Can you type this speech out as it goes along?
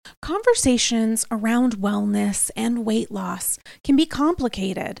conversations around wellness and weight loss can be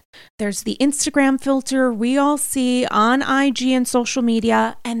complicated. There's the Instagram filter we all see on IG and social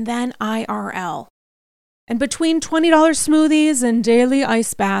media, and then IRL. And between $20 smoothies and daily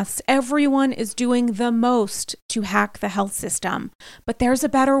ice baths, everyone is doing the most to hack the health system. But there's a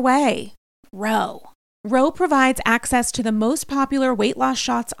better way. Ro. Ro provides access to the most popular weight loss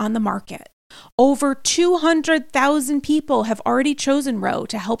shots on the market. Over 200,000 people have already chosen Ro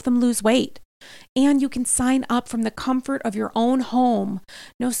to help them lose weight. And you can sign up from the comfort of your own home.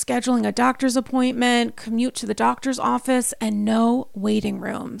 No scheduling a doctor's appointment, commute to the doctor's office, and no waiting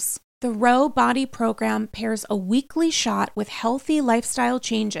rooms. The Ro Body Program pairs a weekly shot with healthy lifestyle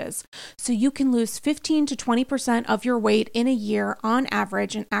changes, so you can lose 15 to 20% of your weight in a year on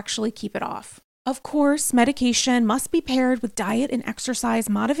average and actually keep it off. Of course, medication must be paired with diet and exercise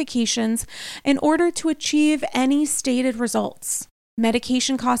modifications in order to achieve any stated results.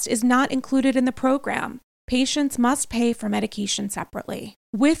 Medication cost is not included in the program. Patients must pay for medication separately.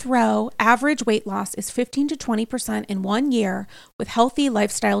 With Ro, average weight loss is 15 to 20% in 1 year with healthy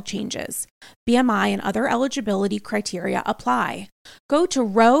lifestyle changes. BMI and other eligibility criteria apply. Go to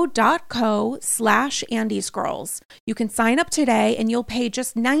ro.co/AndyScrolls. You can sign up today and you'll pay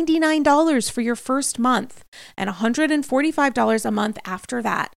just $99 for your first month and $145 a month after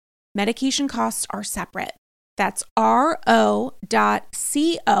that. Medication costs are separate. That's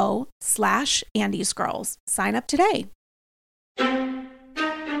ro.co/AndyScrolls. Sign up today.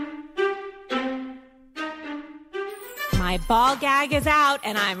 My ball gag is out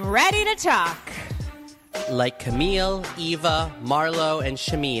and I'm ready to talk. Like Camille, Eva, Marlo, and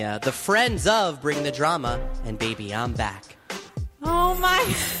Shamia, the friends of Bring the Drama, and baby, I'm back. Oh my...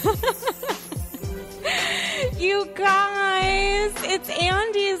 You guys, it's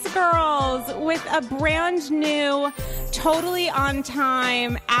Andy's Girls with a brand new, totally on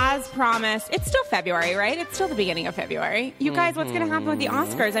time, as promised. It's still February, right? It's still the beginning of February. You guys, what's going to happen with the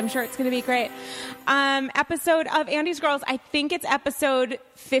Oscars? I'm sure it's going to be great. Episode of Andy's Girls, I think it's episode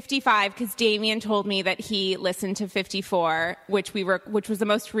 55, because Damien told me that he listened to 54, which was the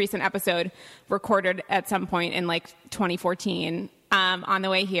most recent episode recorded at some point in like 2014. On the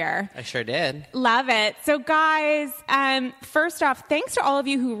way here. I sure did. Love it. So guys, first off, thanks to all of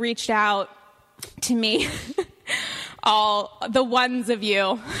you who reached out to me. All the ones of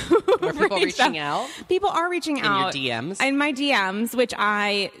you. Are people reaching out? People are reaching out. In your DMs? In my DMs, which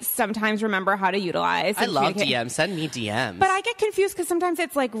I sometimes remember how to utilize. I love DMs. Send me DMs. But I get confused because sometimes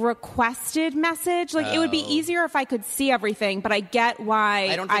it's like requested message. Like it would be easier if I could see everything, but I get why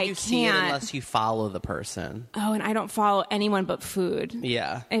I don't think you can't. see it unless you follow the person. Oh, and I don't follow anyone but food.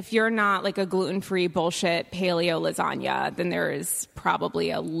 Yeah. If you're not like a gluten-free bullshit paleo lasagna, then there is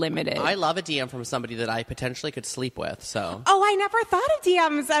probably a limited... I love a DM from somebody that I potentially could sleep with. So. Oh, I never thought of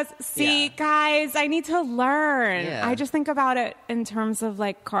DMs as, guys, I need to learn. Yeah. I just think about it in terms of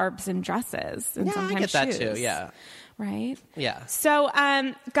like carbs and dresses and sometimes I get that shoes. too, yeah. Right? Yeah. So,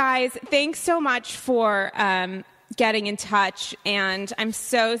 guys, thanks so much for getting in touch, and I'm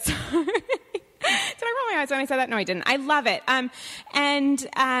so sorry. Did I roll my eyes when I said that? No, I didn't. I love it.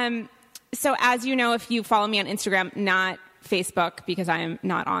 So as you know, if you follow me on Instagram, not Facebook, because I am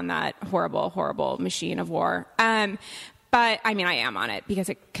not on that horrible, horrible machine of war. But I mean, I am on it because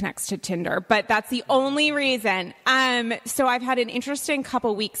it connects to Tinder, but that's the only reason. So I've had an interesting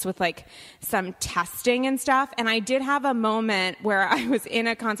couple weeks with like some testing and stuff. And I did have a moment where I was in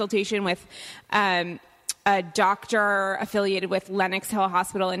a consultation with, a doctor affiliated with Lenox Hill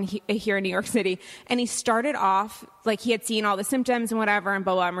Hospital here in New York City. And he started off, like he had seen all the symptoms and whatever, and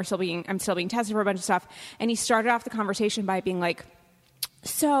blah, blah, I'm still being tested for a bunch of stuff. And he started off the conversation by being like,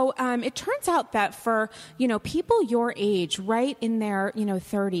 so it turns out that for, people your age, right in their,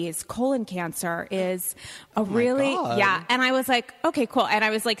 30s, colon cancer is a really, yeah. And I was like, okay, cool. And I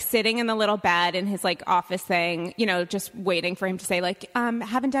was like sitting in the little bed in his like office thing, just waiting for him to say like,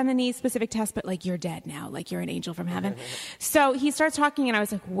 haven't done any specific tests, but like you're dead now. Like you're an angel from heaven. So he starts talking and I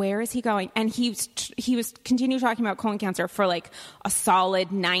was like, where is he going? And he was continuing talking about colon cancer for like a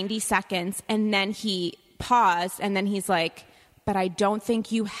solid 90 seconds. And then he paused and then he's like, but I don't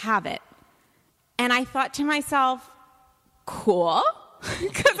think you have it. And I thought to myself, cool,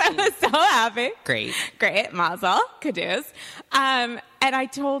 because I was so happy. Great, mazel, caduce. And I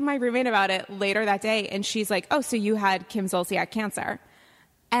told my roommate about it later that day, and she's like, oh, so you had Kim-Zolciak cancer.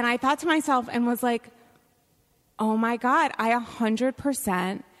 And I thought to myself and was like, oh my God, I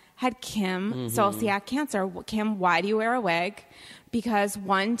 100% had Kim Zolciak cancer. Kim, why do you wear a wig? Because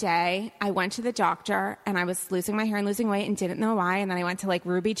one day I went to the doctor and I was losing my hair and losing weight and didn't know why. And then I went to like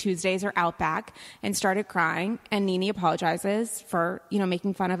Ruby Tuesdays or Outback and started crying. And Nene apologizes for,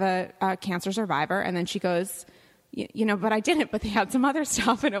 making fun of a cancer survivor. And then she goes, but I didn't, but they had some other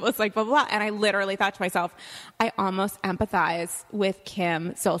stuff. And it was like, blah, blah, blah. And I literally thought to myself, I almost empathize with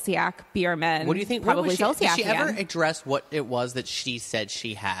Kim Zolciak Bierman. What do you think? Probably Zolciak. Did she ever again. address what it was that she said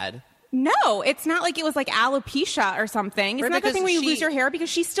she had? No, it's not like it was like alopecia or something. It's Right, not the thing where you she- lose your hair because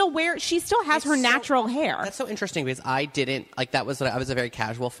she still has her natural hair. That's so interesting because I didn't like that was I was a very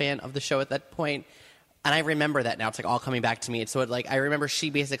casual fan of the show at that point. And I remember that now. It's like all coming back to me. So I remember she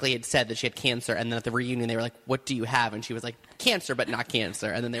basically had said that she had cancer, and then at the reunion they were like, "What do you have?" And she was like, "Cancer, but not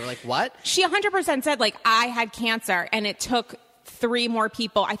cancer." And then they were like, "What?" She 100% said like, I had cancer, and it took 3 more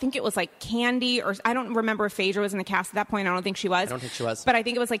people. I think it was like Candy, or I don't remember if Phaedra was in the cast at that point. I don't think she was. I don't think she was. But I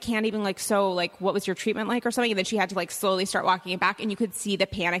think it was like Candy being like, so like, what was your treatment like or something? And then she had to like slowly start walking it back, and you could see the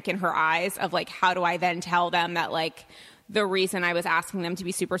panic in her eyes of like, how do I then tell them that like the reason I was asking them to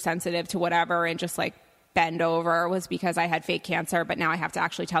be super sensitive to whatever and just like bend over was because I had fake cancer, but now I have to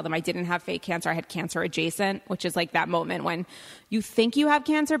actually tell them I didn't have fake cancer. I had cancer adjacent, which is like that moment when you think you have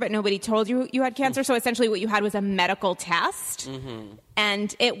cancer, but nobody told you you had cancer. So essentially what you had was a medical test,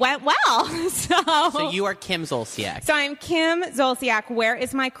 and it went well. So you are Kim Zolciak. So I'm Kim Zolciak. Where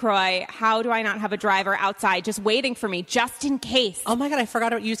is my Croy? How do I not have a driver outside just waiting for me, just in case? Oh my God, I forgot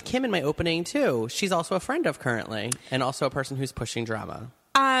to use Kim in my opening too. She's also a friend of currently, and also a person who's pushing drama.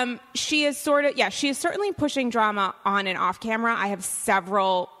 She is she is certainly pushing drama on and off camera. I have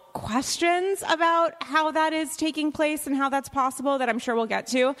several questions about how that is taking place and how that's possible that I'm sure we'll get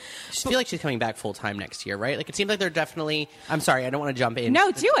to. I feel like she's coming back full time next year, right? Like it seems like they're definitely. I'm sorry, I don't want to jump in.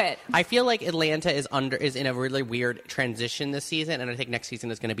 No, do it. I feel like Atlanta is in a really weird transition this season, and I think next season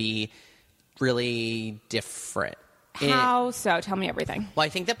is going to be really different. How so? Tell me everything. Well, I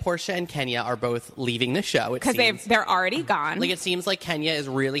think that Portia and Kenya are both leaving the show. Because they're already gone. Like, it seems like Kenya is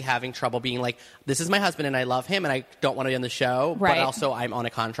really having trouble being like, this is my husband and I love him and I don't want to be on the show. Right. But also I'm on a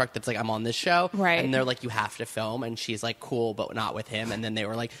contract that's like, I'm on this show. Right. And they're like, you have to film. And she's like, cool, but not with him. And then they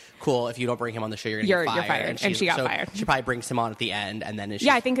were like, cool, if you don't bring him on the show, you're going to get fired. You're fired. And she got fired. She probably brings him on at the end. And then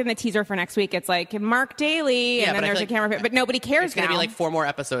I think in the teaser for next week, it's like Mark Daly, and then there's a camera, but nobody cares. It's going to be like 4 more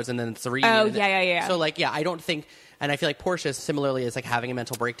episodes and then it's the reunion. Oh, yeah. So like, I don't think. And I feel like Portia similarly is like having a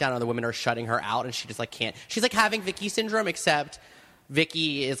mental breakdown, and the women are shutting her out, and she just like can't. She's like having Vicky syndrome, except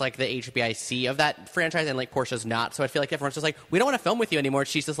Vicky is like the HBIC of that franchise, and like Portia's not. So I feel like everyone's just like, we don't want to film with you anymore.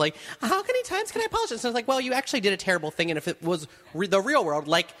 She's just like, how many times can I apologize? So it's like, well, you actually did a terrible thing, and if it was the real world,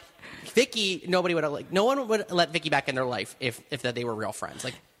 like Vicky, no one would let Vicky back in their life if that they were real friends.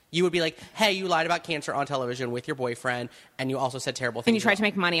 Like. You would be like, hey, you lied about cancer on television with your boyfriend, and you also said terrible things. And you tried to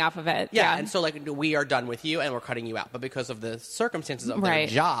make money off of it. Yeah, and so, like, we are done with you, and we're cutting you out. But because of the circumstances of their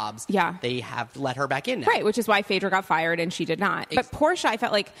jobs, they have let her back in now. Right, which is why Phaedra got fired, and she did not. But Portia, I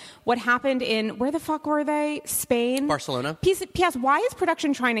felt like what happened in, where the fuck were they? Spain? Barcelona. P.S. Why is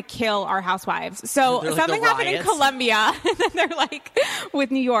production trying to kill our housewives? So something happened in Colombia, and then they're like,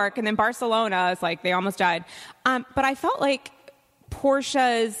 with New York, and then Barcelona, it's like, they almost died. But I felt like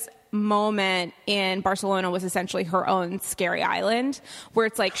Portia's moment in Barcelona was essentially her own scary island, where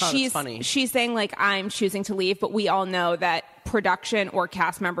it's like she's saying like, I'm choosing to leave, but we all know that production or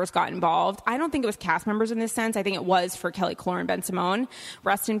cast members got involved. I don't think it was cast members in this sense. I think it was for Kelly Clore and Ben Simone,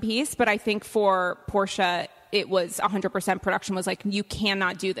 rest in peace. But I think for Portia, it was 100% production was like, you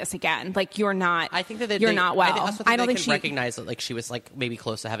cannot do this again. Like, you're not. I think that you're not well. I don't think she recognized that like she was like maybe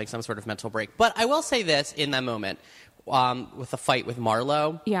close to having some sort of mental break. But I will say this in that moment. With the fight with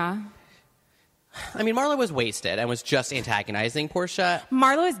Marlo. Yeah. I mean, Marlo was wasted and was just antagonizing Portia.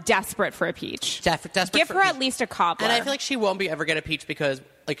 Marlo is desperate for a peach. Desperate. Give her at least a cobbler. And I feel like she won't ever get a peach because,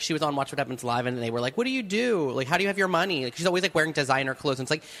 like, she was on Watch What Happens Live and they were like, what do you do? Like, how do you have your money? Like, she's always, like, wearing designer clothes. And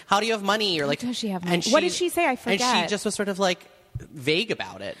it's like, how do you have money? Or, like, how does she have money? What did she say? I forget. And she just was sort of, like, vague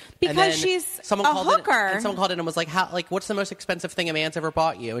about it. Because she's a hooker. And someone called in and was like, what's the most expensive thing a man's ever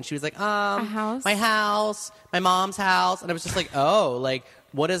bought you? And she was like, a house? My house, my mom's house. And I was just like, oh, like,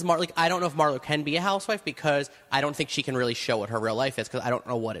 what is Marlo? Like, I don't know if Marlo can be a housewife because I don't think she can really show what her real life is because I don't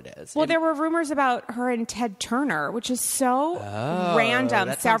know what it is. Well, there were rumors about her and Ted Turner, which is so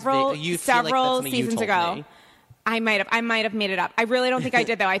random. Several seasons ago. Me. I might have made it up. I really don't think I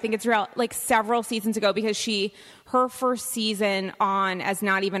did though. I think it's real, like several seasons ago, because her first season on as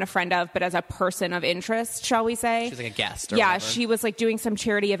not even a friend of, but as a person of interest, shall we say? She's like a guest. Yeah, she was like doing some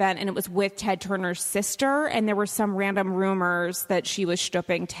charity event, and it was with Ted Turner's sister, and there were some random rumors that she was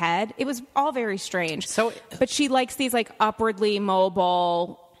stooping Ted. It was all very strange. But she likes these like upwardly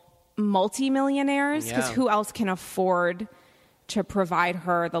mobile multimillionaires, because Yeah. who else can afford to provide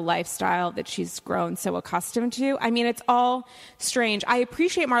her the lifestyle that she's grown so accustomed to? I mean, it's all strange. I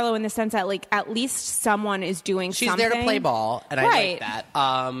appreciate Marlo in the sense that, like, at least someone is doing She's something. there to play ball, and I Right. like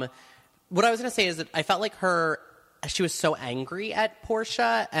that. What I was going to say is that I felt like she was so angry at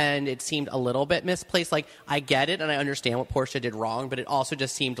Portia, and it seemed a little bit misplaced. Like, I get it, and I understand what Portia did wrong, but it also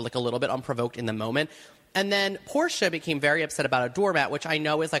just seemed like a little bit unprovoked in the moment. And then Portia became very upset about a doormat, which I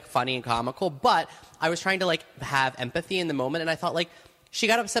know is like funny and comical, but I was trying to like have empathy in the moment, and I thought like she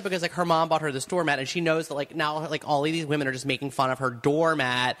got upset because like her mom bought her this doormat, and she knows that like now like all of these women are just making fun of her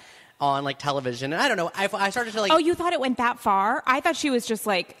doormat on like television. And I don't know, I started to like... Oh, you thought it went that far? I thought she was just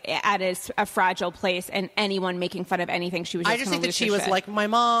like at a fragile place, and anyone making fun of anything, she was just I just think that she was like, my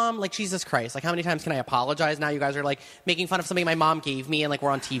mom, like, Jesus Christ, like, how many times can I apologize? Now you guys are like making fun of something my mom gave me, and like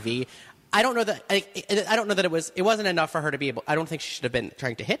we're on TV. I don't know that it wasn't enough for her to be able... I don't think she should have been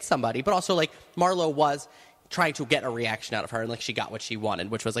trying to hit somebody, but also like Marlo was trying to get a reaction out of her, and like she got what she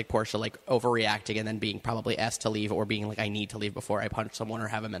wanted, which was like Portia like overreacting and then being probably asked to leave, or being like, I need to leave before I punch someone or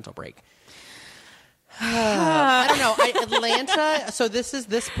have a mental break. I don't know. Atlanta. So this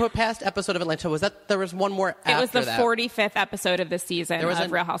past episode of Atlanta there was one more after that. It was the 45th episode of the season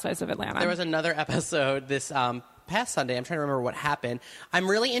of Real Housewives of Atlanta. There was another episode this past Sunday. I'm trying to remember what happened. I'm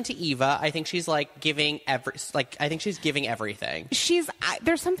really into Eva. I think she's like giving everything.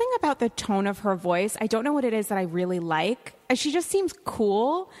 There's something about the tone of her voice. I don't know what it is that I really like. She just seems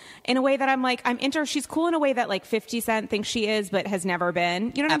cool in a way that I'm like, she's cool in a way that like 50 Cent thinks she is, but has never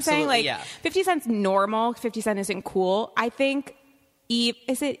been. You know what I'm saying? Like, yeah. 50 Cent's normal. 50 Cent isn't cool. I think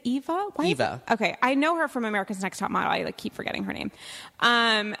is it Eva? Eva. Okay. I know her from America's Next Top Model. I like keep forgetting her name.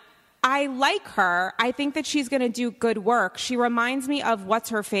 I like her. I think that she's going to do good work. She reminds me of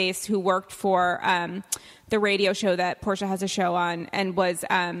what's her face, who worked for the radio show that Portia has a show on, and was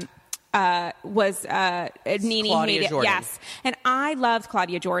Nene Claudia Jordan. Yes. And I loved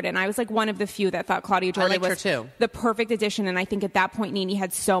Claudia Jordan. I was like one of the few that thought Claudia Jordan liked her was too. The perfect addition. And I think at that point, Nene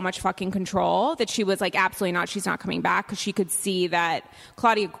had so much fucking control that she was like, absolutely not. She's not coming back, because she could see that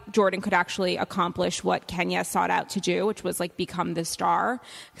Claudia Jordan could actually accomplish what Kenya sought out to do, which was like become the star.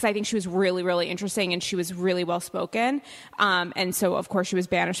 Because I think she was really, really interesting, and she was really well spoken. And so of course she was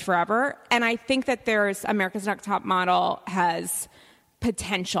banished forever. And I think that there's America's Next Top Model has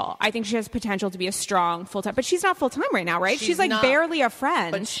potential. I think she has potential to be a strong full-time, but she's not full-time right now, right? She's like barely a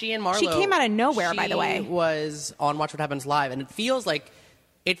friend. But she and Marlo, she came out of nowhere, by the way. She was on Watch What Happens Live, and it feels like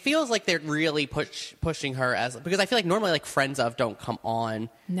they're really pushing her as, because I feel like normally like friends of don't come on.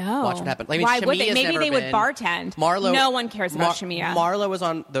 No. Watch What Happens. Like, why would they? Shamia's Maybe they would bartend. Marlo. No one cares about Shamia. Marlo was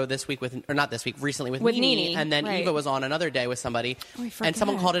on though this week recently with Nene, and then right. Eva was on another day with somebody, and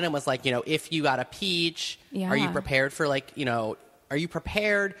someone called in and was like, if you got a peach, are you prepared for like, are you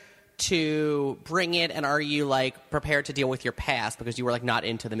prepared to bring it, and are you like prepared to deal with your past, because you were like not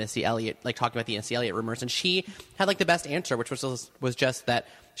into the Missy Elliott, like talking about the Missy Elliott rumors? And she had like the best answer, which was just that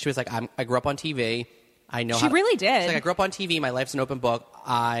she was like, I grew up on TV. I know she really did. She's like, I grew up on TV. My life's an open book.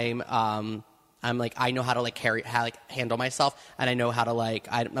 I'm like, I know how to like handle myself, and I know how to like,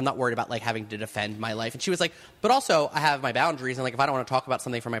 I'm not worried about like having to defend my life. And she was like, but also I have my boundaries, and like if I don't want to talk about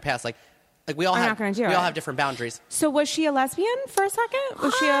something from my past, like we all have different boundaries. So was she a lesbian for a second?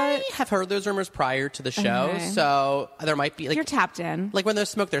 I have heard those rumors prior to the show, so there might be like, you're tapped in. Like when there's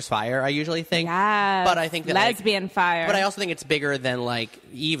smoke, there's fire. I usually think, yes, but I think that lesbian fire. But I also think it's bigger than like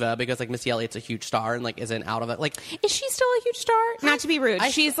Eva, because like Missy Elliott's a huge star and like isn't out of it. Like, is she still a huge star? Not to be rude,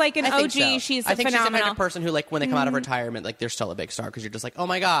 she's like an OG. So. She's I think phenomenal. she's the kind of person who like when they come out of retirement, like they're still a big star, because you're just like, oh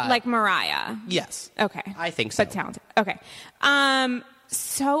my god, like Mariah. Yes. Okay. I think so. But talented. Okay.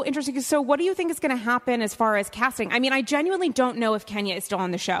 So interesting. So what do you think is going to happen as far as casting? I mean, I genuinely don't know if Kenya is still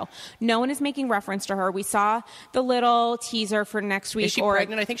on the show. No one is making reference to her. We saw the little teaser for next week. Is she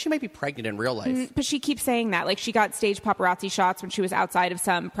pregnant? I think she might be pregnant in real life. But she keeps saying that. Like, she got staged paparazzi shots when she was outside of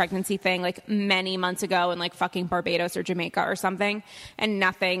some pregnancy thing, like many months ago in like fucking Barbados or Jamaica or something. And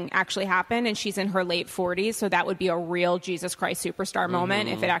nothing actually happened. And she's in her late 40s. So that would be a real Jesus Christ superstar moment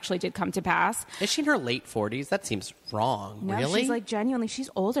if it actually did come to pass. Is she in her late 40s? That seems wrong. No, really? She's like genuinely, she's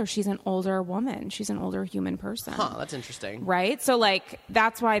older. She's an older woman. She's an older human person. Huh, that's interesting. Right? So like,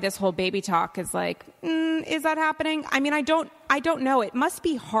 that's why this whole baby talk is like, is that happening? I mean, I don't know. It must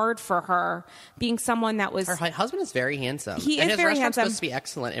be hard for her being someone that was... Her husband is very handsome. He and is his very restaurant's handsome. supposed to be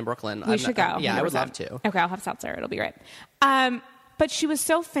excellent in Brooklyn. We should go. Yeah, 100%. I would love to. Okay, I'll have seltzer. It'll be great. But she was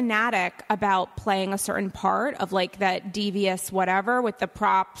so fanatic about playing a certain part of like that devious whatever with the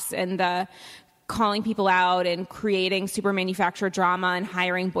props and the calling people out and creating super manufactured drama and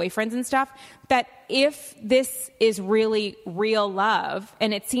hiring boyfriends and stuff, that if this is really real love,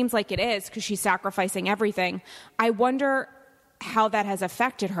 and it seems like it is because she's sacrificing everything, I wonder how that has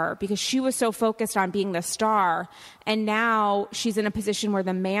affected her, because she was so focused on being the star, and now she's in a position where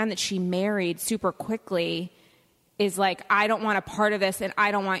the man that she married super quickly is like, I don't want a part of this, and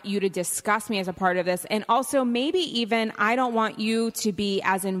I don't want you to discuss me as a part of this, and also maybe even I don't want you to be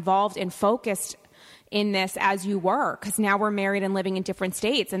as involved and focused in this as you were, because now we're married and living in different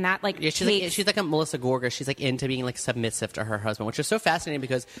states, and that she's like a Melissa Gorga. She's like into being like submissive to her husband, which is so fascinating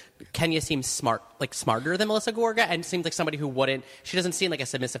because Kenya seems smarter than Melissa Gorga, and seems like somebody who wouldn't. She doesn't seem like a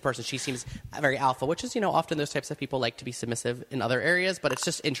submissive person. She seems very alpha, which is often those types of people like to be submissive in other areas. But it's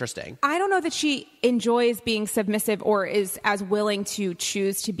just interesting. I don't know that she enjoys being submissive or is as willing to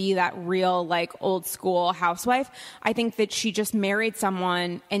choose to be that real like old school housewife. I think that she just married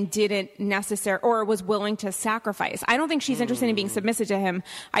someone and didn't necessarily, or was willing to sacrifice. I don't think she's interested in being submissive to him.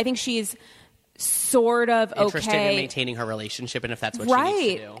 I think she's sort of interested okay in maintaining her relationship, and if that's what she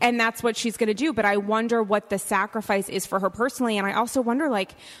needs to do. And that's what she's going to do. But I wonder what the sacrifice is for her personally, and I also wonder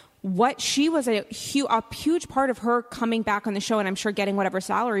like what she was a huge part of her coming back on the show, and I'm sure getting whatever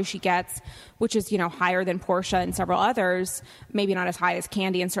salary she gets, which is higher than Portia and several others, maybe not as high as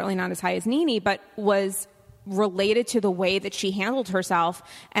Kandi and certainly not as high as NeNe, but was related to the way that she handled herself.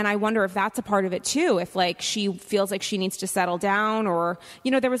 And I wonder if that's a part of it too, if like she feels like she needs to settle down, or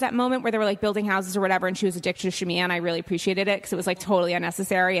there was that moment where they were like building houses or whatever and she was addicted to Shamia, and I really appreciated it because it was like totally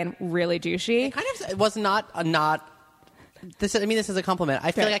unnecessary and really douchey. It was not this is a compliment.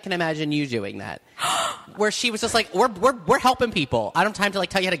 I feel like I can imagine you doing that. Where she was just like, we're helping people. I don't have time to like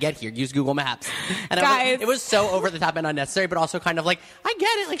tell you how to get here. Use Google Maps. And Guys. it was so over the top and unnecessary, but also kind of like, I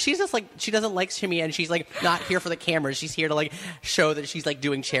get it. Like she's just like, she doesn't like Shamia, and she's like not here for the cameras. She's here to like show that she's like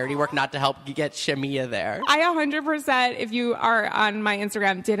doing charity work, not to help get Shamia there. I 100%, if you are on my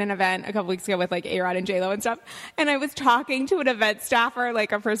Instagram, did an event a couple weeks ago with like A-Rod and J-Lo and stuff. And I was talking to an event staffer,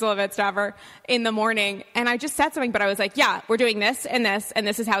 like a personal event staffer in the morning. And I just said something, but I was like, yeah, we're doing this and this, and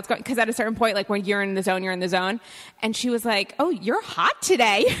this is how it's going. Because at a certain point, like when you're in the zone, you're in the zone. And she was like, oh, you're hot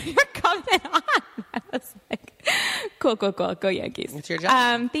today. You're coming on. I was like, cool. Go Yankees. It's your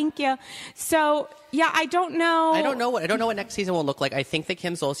job. Thank you. So, yeah, I don't know. I don't know what next season will look like. I think that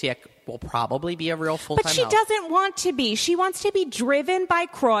Kim Zolciak will probably be a real full-time But she doesn't want to be. She wants to be driven by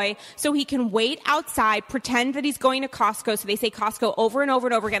Kroy so he can wait outside, pretend that he's going to Costco. So they say Costco over and over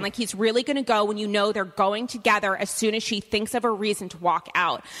and over again, like he's really going to go when they're going together as soon as she thinks of a reason to walk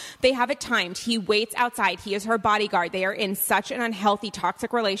out. They have it timed. He waits outside. He is her bodyguard. They are in such an unhealthy,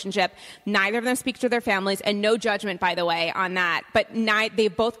 toxic relationship. Neither of them speak to their families, and no judgment, by the way, on that. But they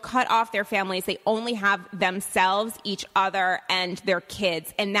both cut off their families. They only have themselves, each other, and their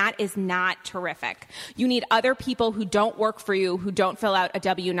kids. And that is not terrific. You need other people who don't work for you, who don't fill out a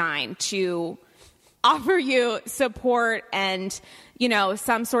W-9, to offer you support and,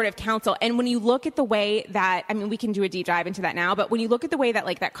 some sort of counsel. And when you look at the way that, we can do a deep dive into that now, but when you look at the way that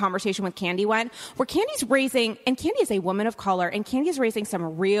like that conversation with Kandi went, where Candy's raising, and Kandi is a woman of color, and Kandi is raising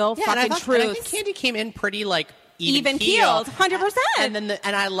some real fucking truths. And I think Kandi came in pretty like even keeled, 100%.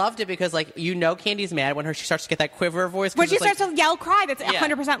 And I loved it because like Candy's mad when she starts to get that quiver voice. When she starts to yell, cry. That's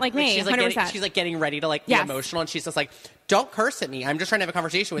 100% like me. She's like 100%. she's like getting ready to like be emotional, and she's just like, "Don't curse at me. I'm just trying to have a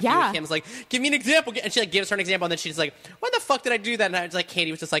conversation with you." And Kim's like, "Give me an example," and she like gives her an example, and then she's like, "Why the fuck did I do that?" And I was like,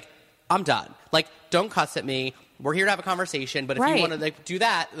 Kandi was just like, "I'm done. Like, don't cuss at me. We're here to have a conversation, but if you want to like do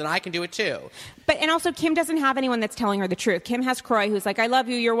that, then I can do it too." And also Kim doesn't have anyone that's telling her the truth. Kim has Kroy, who's like, "I love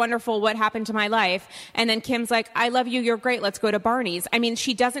you, you're wonderful, what happened to my life?" And then Kim's like, "I love you, you're great, let's go to Barney's."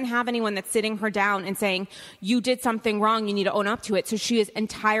 She doesn't have anyone that's sitting her down and saying, "You did something wrong, you need to own up to it." So she is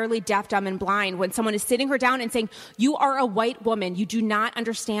entirely deaf, dumb, and blind when someone is sitting her down and saying, "You are a white woman, you do not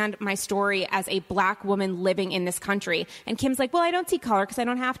understand my story as a black woman living in this country." And Kim's like, "Well, I don't see color because I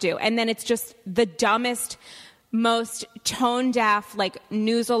don't have to." And then it's just the dumbest, most tone deaf, like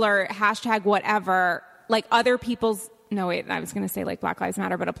news alert, hashtag whatever, like other people's, no wait, I was going to say like Black Lives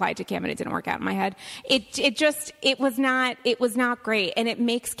Matter, but applied to Kim and it didn't work out in my head. It was not great. And it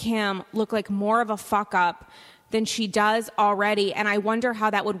makes Kim look like more of a fuck up than she does already. And I wonder how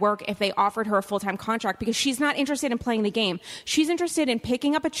that would work if they offered her a full-time contract, because she's not interested in playing the game. She's interested in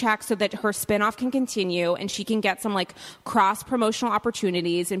picking up a check so that her spinoff can continue and she can get some like cross-promotional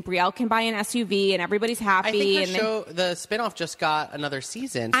opportunities, and Brielle can buy an SUV and everybody's happy. I think the spinoff just got another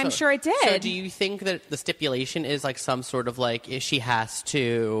season. I'm sure it did. So do you think that the stipulation is like some sort of like, she has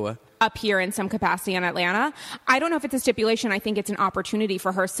to appear in some capacity in Atlanta. I don't know if it's a stipulation. I think it's an opportunity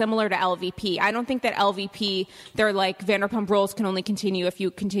for her, similar to LVP. I don't think that LVP, they're like Vanderpump Rules can only continue if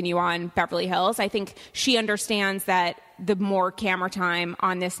you continue on Beverly Hills. I think she understands that the more camera time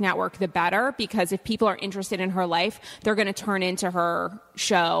on this network, the better, because if people are interested in her life, they're going to turn into her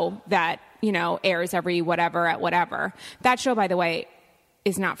show that, you know, airs every whatever at whatever. That show, by the way,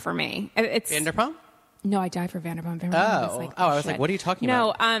 is not for me. It's Vanderpump? No, I died for Vanderpump. I was like, what are you talking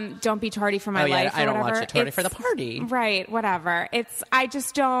about? No, Don't Be Tardy for My Life. I don't whatever. watch it. Tardy for the Party. Right, whatever. I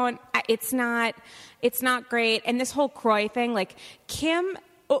just don't. It's not great. And this whole Croy thing, like Kim,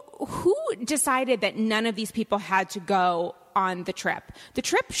 who decided that none of these people had to go on the trip? The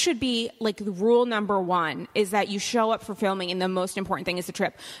trip should be like the rule number one is that you show up for filming, and the most important thing is the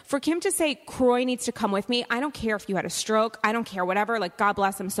trip. For Kim to say Croy needs to come with me, I don't care if you had a stroke, I don't care, whatever. Like, God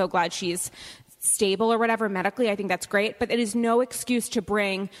bless, I'm so glad she's stable or whatever medically. I think that's great, but it is no excuse to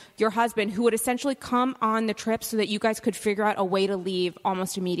bring your husband, who would essentially come on the trip so that you guys could figure out a way to leave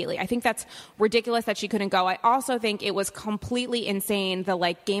almost immediately. I think that's ridiculous that she couldn't go. I also think it was completely insane, the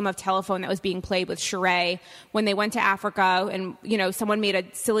like game of telephone that was being played with Sheree when they went to Africa, and you know, someone made a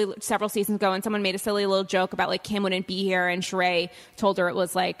silly, several seasons ago, and someone made a silly little joke about like Kim wouldn't be here, and Sheree told her it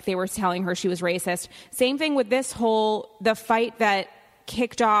was like they were telling her she was racist. Same thing with this whole, the fight that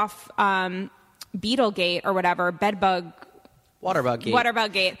kicked off Beetlegate or whatever,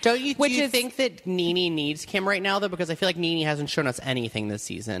 Waterbug-gate. Do you think that Nene needs Kim right now, though? Because I feel like Nene hasn't shown us anything this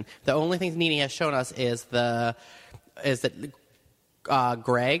season. The only thing Nene has shown us is that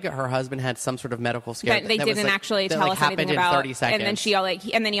Greg, her husband, had some sort of medical scare. That they didn't actually tell us anything about. 30 seconds.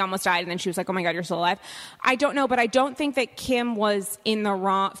 And then he almost died, and then she was like, "Oh my God, you're still alive." I don't know, but I don't think that Kim was in the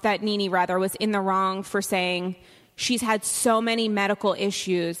wrong. That Nene rather was in the wrong for saying she's had so many medical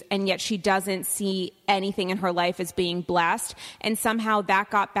issues, and yet she doesn't see anything in her life as being blessed. And somehow that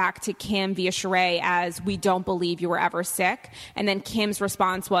got back to Kim via Sheree as, "We don't believe you were ever sick." And then Kim's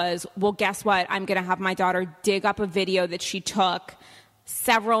response was, "Well, guess what? I'm going to have my daughter dig up a video that she took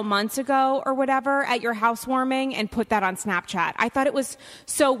several months ago or whatever at your housewarming and put that on Snapchat." I thought it was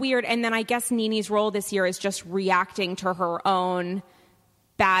so weird. And then I guess Nene's role this year is just reacting to her own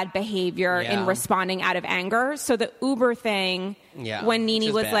bad behavior in responding out of anger. So the Uber thing, when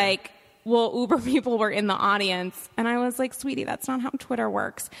Nene was like, "Well, Uber people were in the audience," and I was like, "Sweetie, that's not how Twitter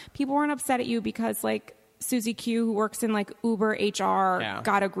works. People weren't upset at you because like Susie Q, who works in like Uber HR,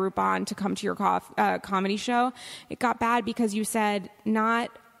 got a Groupon to come to your comedy show. It got bad because you said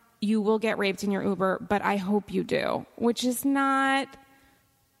not you will get raped in your Uber, but I hope you do," which is not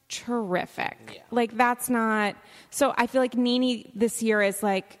terrific. Like, that's not. So I feel like Nene this year is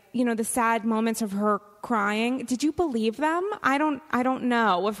like, you know, the sad moments of her crying. Did you believe them? I don't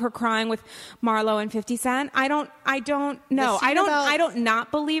know. Of her crying with Marlo and 50 Cent. I don't know. I don't not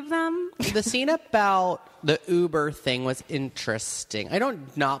believe them. The scene about the Uber thing was interesting. I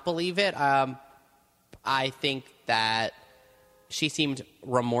don't not believe it. I think that she seemed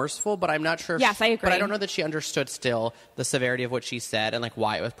remorseful, but I'm not sure. Yes, I agree. But I don't know that she understood still the severity of what she said and like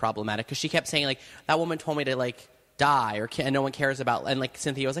why it was problematic. Because she kept saying like, "That woman told me to like die," and no one cares about. And like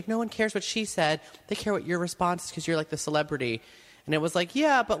Cynthia was like, "No one cares what she said. They care what your response is because you're like the celebrity." And it was like,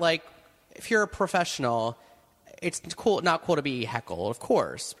 yeah, but like if you're a professional, it's cool, not cool to be heckled, of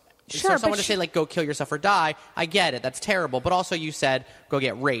course. Sure, so someone to say like go kill yourself or die, I get it, that's terrible. But also you said go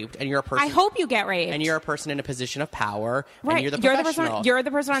get raped, and you're a person. I hope you get raped, and you're a person in a position of power, right? And you're the professional. You're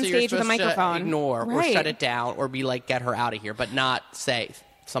the person on so stage with a microphone. To ignore right. or shut it down or be like get her out of here, but not say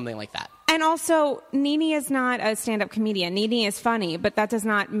something like that. And also, Nene is not a stand-up comedian. Nene is funny, but that does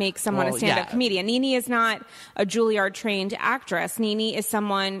not make someone a stand-up comedian. Nene is not a Juilliard-trained actress. Nene is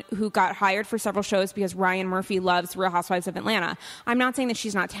someone who got hired for several shows because Ryan Murphy loves Real Housewives of Atlanta. I'm not saying that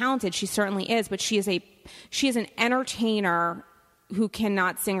she's not talented. She certainly is, but she is an entertainer who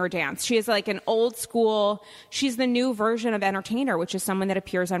cannot sing or dance. She is like an old school, she's the new version of entertainer, which is someone that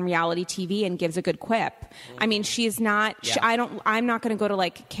appears on reality TV and gives a good quip. I mean, she's not, I'm not going to go to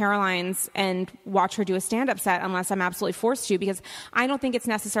like Caroline's and watch her do a stand-up set unless I'm absolutely forced to, because I don't think it's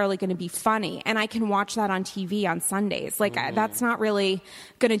necessarily going to be funny. And I can watch that on TV on Sundays. Like that's not really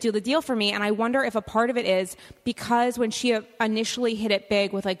going to do the deal for me. And I wonder if a part of it is because when she initially hit it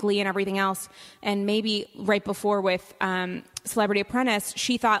big with like Glee and everything else, and maybe right before with, Celebrity Apprentice,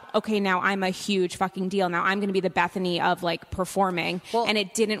 she thought, okay, now I'm a huge fucking deal. Now I'm going to be the Bethany of like performing, and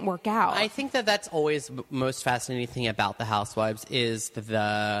it didn't work out. I think that's always most fascinating thing about the Housewives is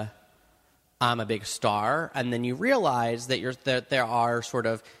the I'm a big star, and then you realize that there are sort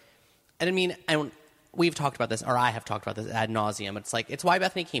of, and I mean, we've talked about this, or I have talked about this ad nauseum. It's like it's why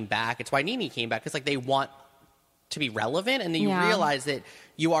Bethany came back. It's why Nene came back. It's like they want to be relevant, and then you Yeah. realize that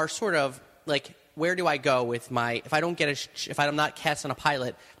you are sort of like, where do I go with my, if I don't get if I'm not cast on a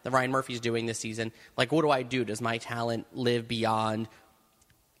pilot that Ryan Murphy's doing this season, like, what do I do? Does my talent live beyond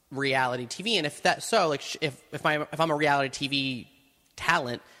reality TV? And if that's so, like, if I'm a reality TV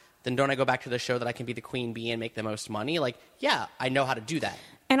talent, then don't I go back to the show that I can be the queen bee and make the most money? Like, yeah, I know how to do that.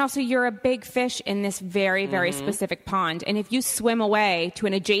 And also, you're a big fish in this very, very specific pond. And if you swim away to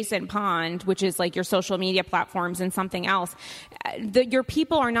an adjacent pond, which is like your social media platforms and something else, your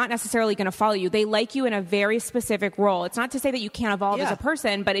people are not necessarily going to follow you. They like you in a very specific role. It's not to say that you can't evolve as a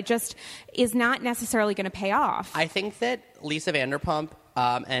person, but it just is not necessarily going to pay off. I think that Lisa Vanderpump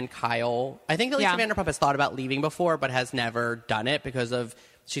and Kyle, I think that Lisa Vanderpump has thought about leaving before, but has never done it because of,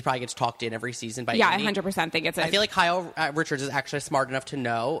 she probably gets talked in every season by I Amy. 100% think it's I feel like Kyle Richards is actually smart enough to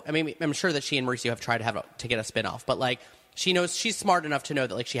know. I mean, I'm sure that she and Mauricio have tried to get a spinoff, but like, she knows, she's smart enough to know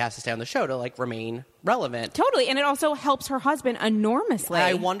that like she has to stay on the show to like remain relevant. Totally, and it also helps her husband enormously.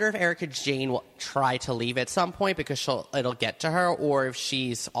 I wonder if Erica Jane will try to leave at some point because it'll get to her, or if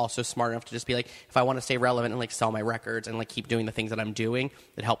she's also smart enough to just be like, if I want to stay relevant and like sell my records and like keep doing the things that I'm doing,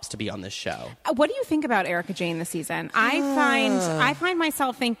 it helps to be on this show. What do you think about Erica Jane this season? I find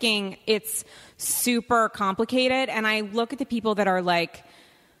myself thinking it's super complicated, and I look at the people that are like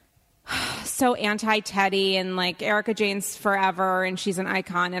so anti-Teddy and like Erica Jane's forever and she's an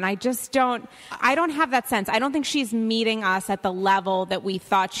icon, and I don't have that sense. I don't think she's meeting us at the level that we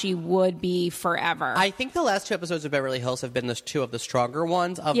thought she would be forever. I think the last 2 episodes of Beverly Hills have been the 2 of the stronger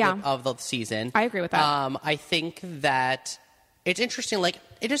ones of the season. I agree with that. I think that it's interesting. Like,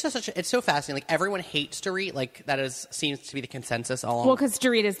 it is it's so fascinating. Like, everyone hates Dorit. Like, seems to be the consensus all along. Well, because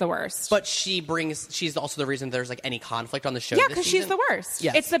Dorit is the worst. But she's also the reason there's like any conflict on the show. Yeah, because she's the worst.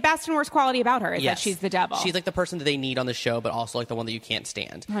 Yes. It's the best and worst quality about her is that she's the devil. She's like the person that they need on the show, but also like the one that you can't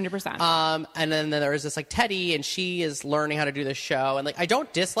stand. 100%. And then there is this like Teddy, and she is learning how to do the show. And like, I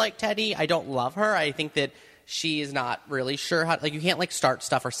don't dislike Teddy. I don't love her. I think that she is not really sure how, like, you can't like start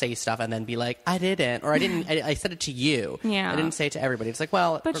stuff or say stuff and then be like, I didn't, or I said it to you. Yeah. I didn't say it to everybody. It's like,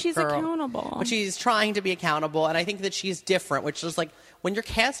 well, but she's girl, accountable. But she's trying to be accountable. And I think that she's different, which is like, when you're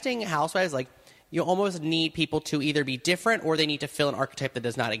casting housewives, like, you almost need people to either be different or they need to fill an archetype that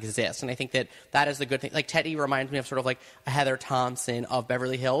does not exist. And I think that is the good thing. Like, Teddy reminds me of sort of like a Heather Thompson of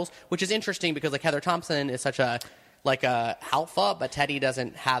Beverly Hills, which is interesting because like Heather Thompson is such a alpha, but Teddy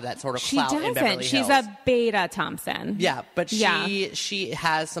doesn't have that sort of clout in Beverly Hills. She's a beta Thompson. Yeah, but she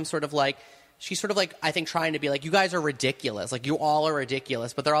has some sort of like, she's sort of like, I think, trying to be like, you guys are ridiculous. Like, you all are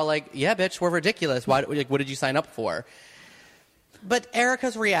ridiculous. But they're all like, yeah, bitch, we're ridiculous. Why? Like, what did you sign up for? But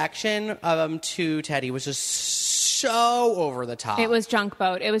Erica's reaction to Teddy was just so over the top. It was junk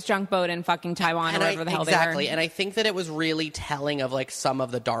boat. It was junk boat in fucking Taiwan or whatever the hell they were. Exactly. And I think that it was really telling of like some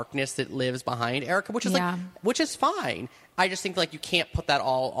of the darkness that lives behind Erica, which is which is fine. I just think like you can't put that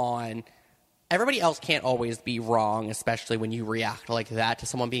all on. Everybody else can't always be wrong, especially when you react like that to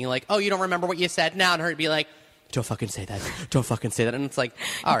someone being like, oh, you don't remember what you said now, and her to be like, don't fucking say that. Don't fucking say that. And it's like,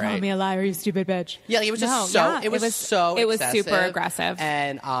 all right. Call me a liar, you stupid bitch. Yeah, it was just it was super aggressive.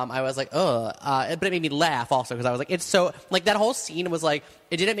 And I was like, ugh. But it made me laugh also because I was like, it's so, like, that whole scene was like,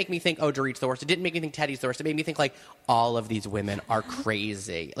 it didn't make me think, oh, Dorit's the worst. It didn't make me think Teddy's the worst. It made me think, like, all of these women are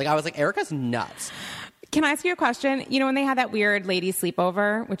crazy. Like, I was like, Erica's nuts. Can I ask you a question? You know, when they had that weird lady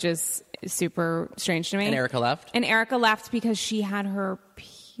sleepover, which is super strange to me. And Erica left? And Erica left because she had her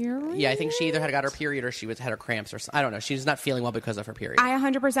period? Yeah, I think she either had got her period or she had her cramps or something. I don't know. She's not feeling well because of her period. I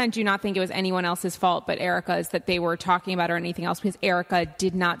 100% do not think it was anyone else's fault but Erica's that they were talking about her or anything else, because Erica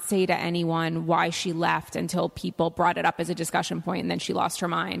did not say to anyone why she left until people brought it up as a discussion point, and then she lost her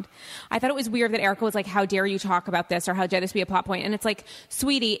mind. I thought it was weird that Erica was like, how dare you talk about this, or how dare this be a plot point? And it's like,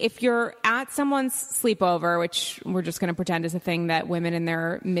 sweetie, if you're at someone's sleepover, which we're just going to pretend is a thing that women in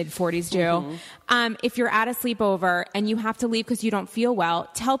their mid-40s do, if you're at a sleepover and you have to leave because you don't feel well,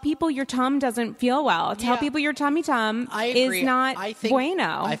 tell people your tum doesn't feel well. Tell people your tummy tum is not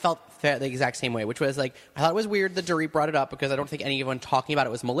bueno. I felt the exact same way, which was like, I thought it was weird that Dorit brought it up because I don't think anyone talking about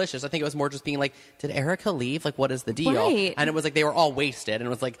it was malicious. I think it was more just being like, did Erica leave? Like, what is the deal? Right. And it was like they were all wasted, and it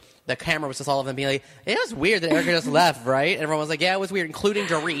was like the camera was just all of them being like, it was weird that Erica just left, right? And everyone was like, yeah, it was weird, including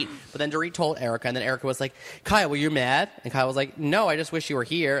Dorit. But then Dorit told Erica, and then Erica was like, Kyle, were you mad? And Kyle was like, no, I just wish you were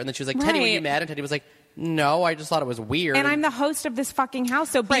here. And then she was like, Teddy, were you mad? And Teddy was like, no, I just thought it was weird. And I'm the host of this fucking house,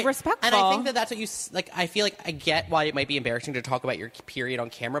 so be respectful. And I think that that's what you, like, I feel like I get why it might be embarrassing to talk about your period on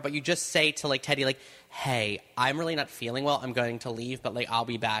camera, but you just say to, like, Teddy, like, hey, I'm really not feeling well. I'm going to leave, but, like, I'll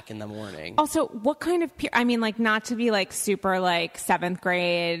be back in the morning. Also, what kind of, I mean, like, not to be, like, super, like, 7th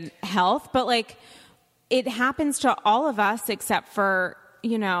grade health, but, like, it happens to all of us except for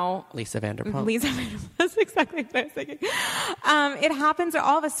Lisa Vanderpump. That's exactly what I was thinking. It happens to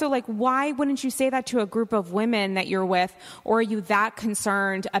all of us. So like, why wouldn't you say that to a group of women that you're with? Or are you that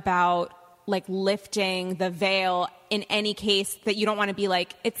concerned about like lifting the veil in any case that you don't want to be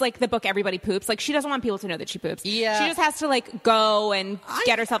like, it's like the book Everybody Poops. Like, she doesn't want people to know that she poops. Yeah. She just has to like go and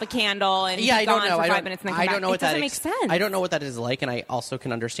get herself a candle and be gone for 5 minutes and then come back. It doesn't make sense. I don't know what that is like, and I also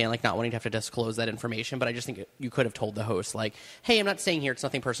can understand like not wanting to have to disclose that information, but I just think you could have told the host like, hey, I'm not staying here. It's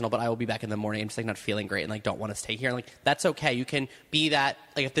nothing personal, but I will be back in the morning. I'm just like not feeling great and like don't want to stay here. And, like, that's okay. You can be that,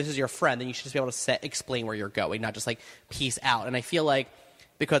 like, if this is your friend, then you should just be able to explain where you're going, not just like peace out. And I feel like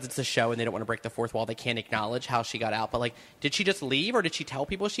because it's a show and they don't want to break the fourth wall, they can't acknowledge how she got out. But, like, did she just leave or did she tell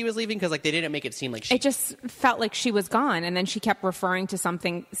people she was leaving? Because, like, they didn't make it seem like she... It just felt like she was gone. And then she kept referring to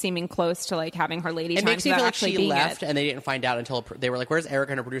something seeming close to, like, having her lady time. It makes me feel like she left it. and they didn't find out until they were like, where's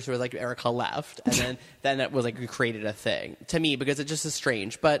Erica? And her producer was like, Erica left. And then it was like, we created a thing. To me, because it just is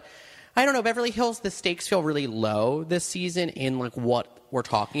strange. But I don't know. Beverly Hills, the stakes feel really low this season in, like, what we're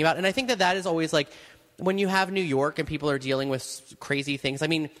talking about. And I think that is always, like... When you have New York and people are dealing with crazy things, I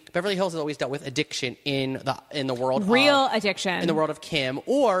mean, Beverly Hills has always dealt with addiction in the world addiction in the world of Kim,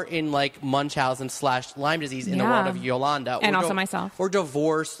 or in like Munchausen / Lyme disease in the world of Yolanda, and also myself, or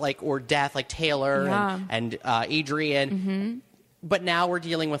divorce, like, or death, like Taylor and Adrian. Mm-hmm. But now we're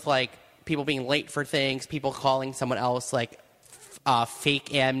dealing with like people being late for things, people calling someone else like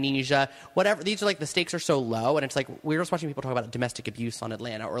fake amnesia, whatever. These are like the stakes are so low, and it's like we were just watching people talk about domestic abuse on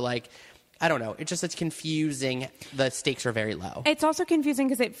Atlanta, or like. I don't know. It's confusing. The stakes are very low. It's also confusing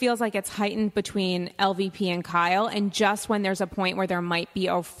because it feels like it's heightened between LVP and Kyle. And just when there's a point where there might be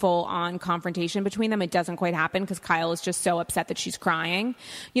a full-on confrontation between them, it doesn't quite happen because Kyle is just so upset that she's crying.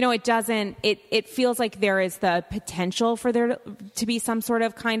 You know, it doesn't... It feels like there is the potential for there to be some sort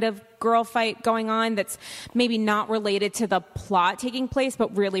of kind of girl fight going on that's maybe not related to the plot taking place,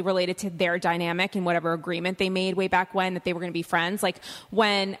 but really related to their dynamic and whatever agreement they made way back when that they were going to be friends. Like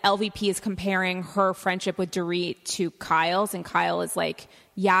when LVP is comparing her friendship with Dorit to Kyle's, and Kyle is like,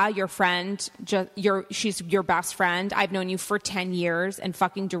 yeah, your friend, she's your best friend. I've known you for 10 years, and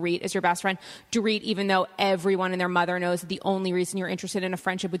fucking Dorit is your best friend. Dorit, even though everyone and their mother knows that the only reason you're interested in a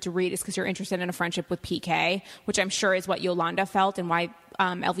friendship with Dorit is because you're interested in a friendship with PK, which I'm sure is what Yolanda felt and why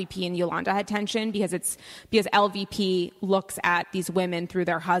LVP and Yolanda had tension, because LVP looks at these women through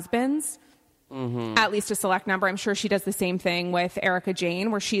their husbands. Mm-hmm. At least a select number. I'm sure she does the same thing with Erica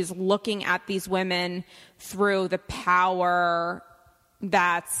Jane, where she's looking at these women through the power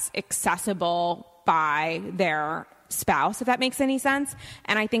that's accessible by their spouse, if that makes any sense.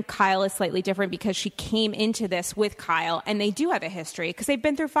 And I think Kyle is slightly different because she came into this with Kyle, and they do have a history because they've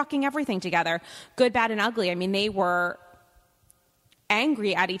been through fucking everything together, good, bad, and ugly. I mean, they were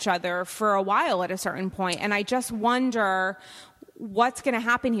angry at each other for a while at a certain point, and I just wonder what's going to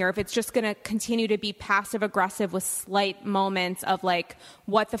happen here, if it's just going to continue to be passive aggressive with slight moments of like,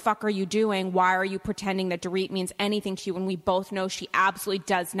 what the fuck are you doing? Why are you pretending that Dorit means anything to you when we both know she absolutely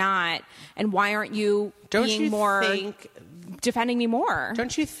does not? And why aren't you defending me more?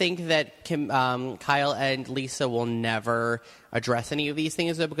 Don't you think that Kyle and Lisa will never address any of these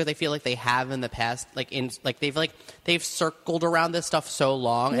things, though, because I feel like they have in the past, they've circled around this stuff so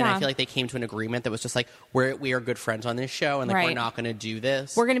long, and I feel like they came to an agreement that was just like, we are good friends on this show, and like we're not going to do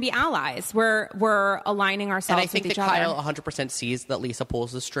this. We're going to be allies. We're aligning ourselves with each other. And I think that Kyle 100% sees that Lisa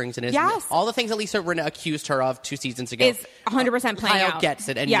pulls the strings and is all the things that Lisa Rinna accused her of 2 seasons ago is 100% playing Kyle out. gets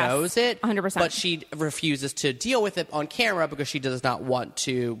it and knows it 100%, but she refuses to deal with it on camera because she does not want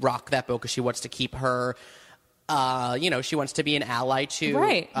to rock that boat, because she wants to keep her. She wants to be an ally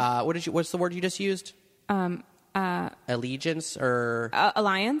to what's the word you just used? Allegiance or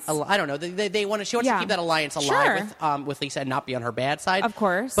alliance? I don't know. She wants to keep that alliance alive with Lisa and not be on her bad side, of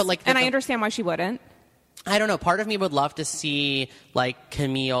course. But like, I understand why she wouldn't. I don't know. Part of me would love to see like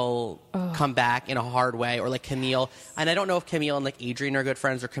Camille come back in a hard way, or like Camille. And I don't know if Camille and like Adrian are good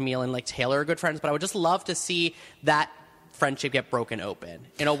friends, or Camille and like Taylor are good friends. But I would just love to see that friendship get broken open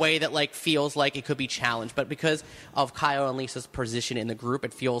in a way that like feels like it could be challenged, but because of Kyle and Lisa's position in the group,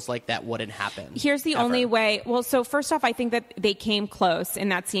 it feels like that wouldn't happen. Here's the only way. Well, so first off, I think that they came close in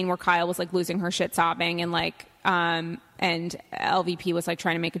that scene where Kyle was like losing her shit sobbing, and like and LVP was like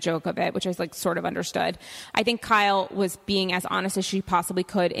trying to make a joke of it, which I like sort of understood. I think Kyle was being as honest as she possibly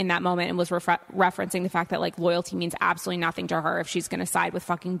could in that moment, and was referencing the fact that like loyalty means absolutely nothing to her if she's going to side with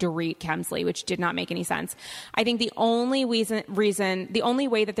fucking Dorit Kemsley, which did not make any sense. I think the only the only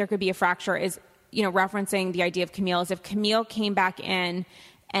way that there could be a fracture is, referencing the idea of Camille, is if Camille came back in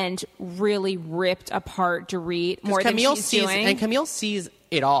and really ripped apart Dorit more than she's doing. And Camille sees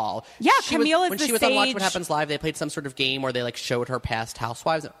it all. Yeah, Camille is when the she was on Watch sage. What Happens Live, they played some sort of game where they like showed her past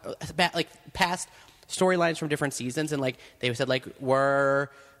housewives, like past storylines from different seasons, and like they said like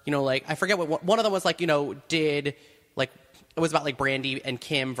were, you know, like I forget what one of them was like, you know, did like it was about like Brandy and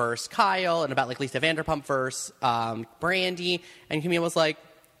Kim versus Kyle, and about like Lisa Vanderpump versus Brandy, and Camille was like,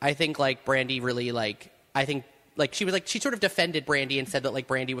 I think like Brandy really like I think. Like she sort of defended Brandy and said that like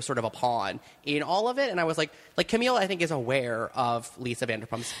Brandy was sort of a pawn in all of it, and I was like Camille I think is aware of Lisa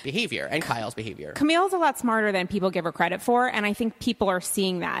Vanderpump's behavior and Kyle's behavior. Camille's a lot smarter than people give her credit for, and I think people are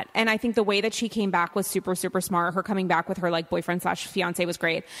seeing that. And I think the way that she came back was super, super smart. Her coming back with her like boyfriend / fiance was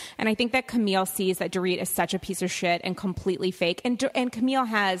great. And I think that Camille sees that Dorit is such a piece of shit and completely fake. And Camille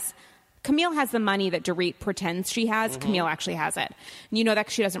has the money that Dorit pretends she has. Camille actually has it. And you know that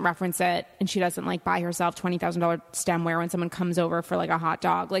she doesn't reference it, and she doesn't like buy herself $20,000 stemware when someone comes over for like a hot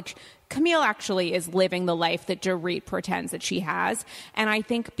dog. Like Camille actually is living the life that Dorit pretends that she has. And I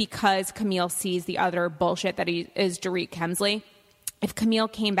think because Camille sees the other bullshit that is Dorit Kemsley, if Camille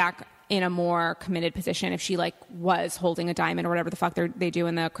came back in a more committed position, if she like was holding a diamond or whatever the fuck they do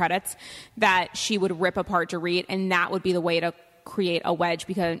in the credits, that she would rip apart Dorit, and that would be the way to create a wedge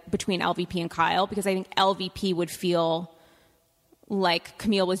between LVP and Kyle, because I think LVP would feel like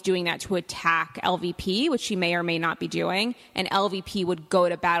Camille was doing that to attack LVP, which she may or may not be doing, and LVP would go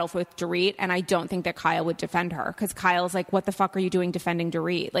to battle with Dorit, and I don't think that Kyle would defend her, because Kyle's like, what the fuck are you doing defending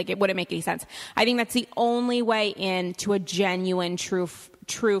Dorit? Like, it wouldn't make any sense. I think that's the only way into a genuine, true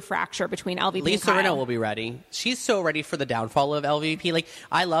fracture between LVP Lisa and Kyle. Rinna will be ready. She's so ready for the downfall of LVP. Like,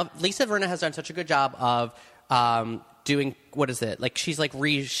 I love Lisa Rinna has done such a good job of doing, what is it? Like, she's like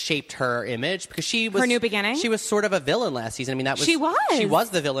reshaped her image, because she was her new beginning. She was sort of a villain last season. I mean, she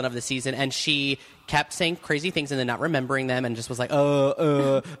was the villain of the season, and she kept saying crazy things and then not remembering them, and just was like,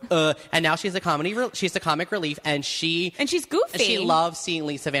 and now she's she's the comic relief, and she's goofy. And she loves seeing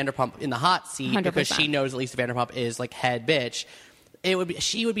Lisa Vanderpump in the hot seat 100%. because she knows that Lisa Vanderpump is like head bitch.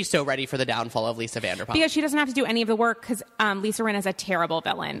 She would be so ready for the downfall of Lisa Vanderpump, because she doesn't have to do any of the work, because Lisa Rinna is a terrible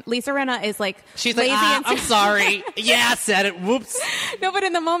villain. Lisa Rinna is like, she's lazy like, I'm sorry. Yeah, I said it. Whoops. No, but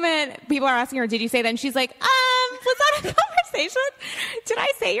in the moment, people are asking her, did you say that? And she's like, was that a conversation? Did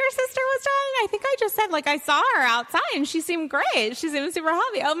I say your sister was dying? I think I just said, like, I saw her outside and she seemed great. She seemed super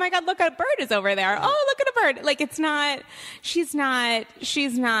happy. Oh my God, look, a bird is over there. Oh, look at a bird. Like, she's not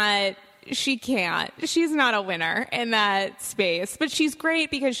a winner in that space, but she's great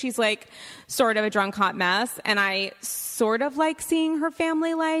because she's like sort of a drunk hot mess, and I sort of like seeing her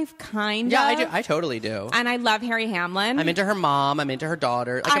family life, kind of. Yeah, I totally do. And I love Harry Hamlin. I'm into her mom. I'm into her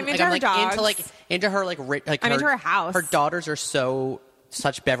daughter. I'm into her dogs. Into her I'm into her house. Her daughters are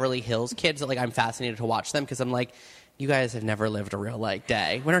such Beverly Hills kids that like I'm fascinated to watch them, because I'm like, you guys have never lived a real like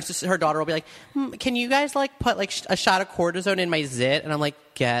day. When her daughter will be like, can you guys like put like a shot of cortisone in my zit? And I'm like,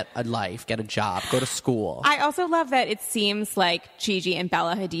 get a life, get a job, go to school. I also love that it seems like Gigi and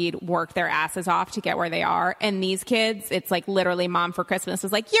Bella Hadid worked their asses off to get where they are. And these kids, it's like literally Mom for Christmas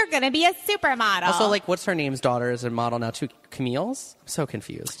was like, you're going to be a supermodel. Also, like, what's her name's daughter is a model now too? Camille's? I'm so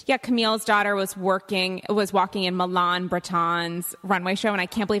confused. Yeah, Camille's daughter was walking in Milan Breton's runway show, and I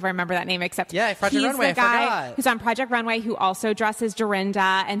can't believe I remember that name, except Project Runway. He's the guy who's on Project Runway who also dresses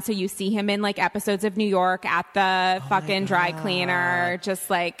Dorinda, and so you see him in like episodes of New York at the fucking dry cleaner, just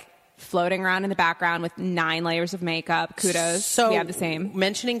like floating around in the background with 9 layers of makeup. Kudos. So we have the same.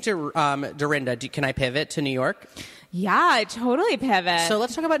 Mentioning Dorinda, can I pivot to New York? Yeah, totally pivot. So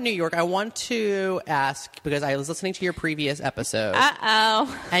let's talk about New York. I want to ask, because I was listening to your previous episode.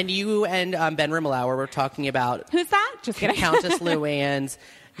 Uh-oh. And you and Ben Rimalower were talking about... Who's that? Just kidding. Countess Luann's,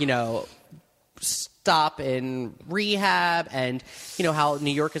 stop in rehab, and how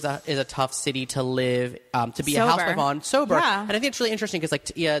New York is a tough city to live, to be sober. A housewife on sober. Yeah. And I think it's really interesting because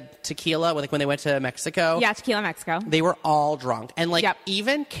Tequila, when they went to Mexico, Tequila Mexico, they were all drunk, and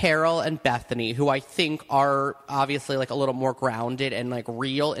even Carol and Bethany, who I think are obviously like a little more grounded and like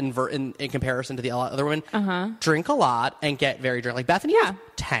real in comparison to the other women, drink a lot and get very drunk. Like Bethany was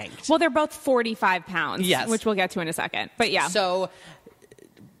tanked. Well, they're both 45 pounds, yes, which we'll get to in a second. But yeah, so.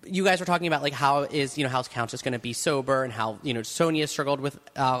 You guys were talking about like how's Countess going to be sober, and how Sonia struggled with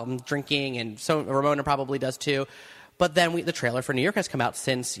drinking, and so Ramona probably does too. But then the trailer for New York has come out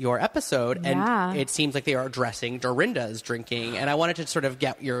since your episode, and it seems like they are addressing Dorinda's drinking. And I wanted to sort of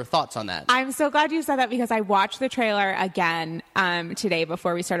get your thoughts on that. I'm so glad you said that, because I watched the trailer again today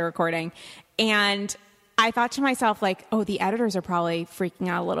before we started recording, and I thought to myself, like, oh, the editors are probably freaking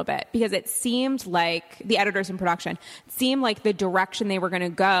out a little bit, because it seemed like the editors in production seemed like the direction they were going to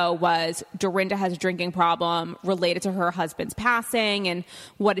go was Dorinda has a drinking problem related to her husband's passing, and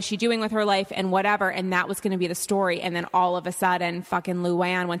what is she doing with her life and whatever. And that was going to be the story. And then all of a sudden, fucking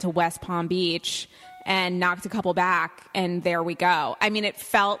Luann went to West Palm Beach and knocked a couple back, and there we go. I mean, it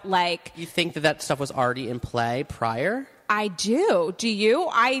felt like... You think that stuff was already in play prior? I do. Do you?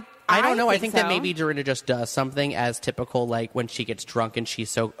 I don't know. I think so. that maybe Dorinda just does something as typical, like when she gets drunk and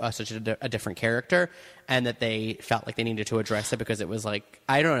she's so such a different character, and that they felt like they needed to address it because it was like,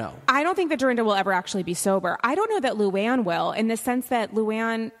 I don't know. I don't think that Dorinda will ever actually be sober. I don't know that Luann will, in the sense that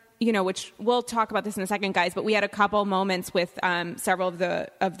Luann, you know, which we'll talk about this in a second, guys, but we had a couple moments with several of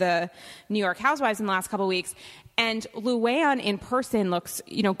the New York housewives in the last couple of weeks. And Luann in person looks,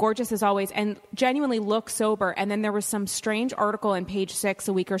 you know, gorgeous as always, and genuinely looks sober. And then there was some strange article in Page Six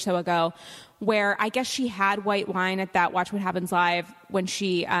a week or so ago where I guess she had white wine at that Watch What Happens Live when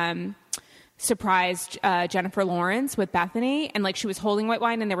she surprised Jennifer Lawrence with Bethany, and like she was holding white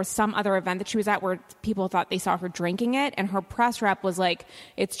wine, and there was some other event that she was at where people thought they saw her drinking it, and her press rep was like,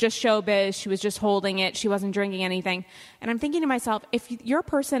 it's just showbiz, she was just holding it, she wasn't drinking anything. And I'm thinking to myself, if your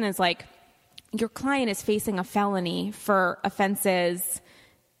person is like, your client is facing a felony for offenses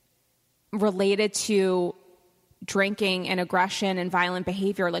related to drinking and aggression and violent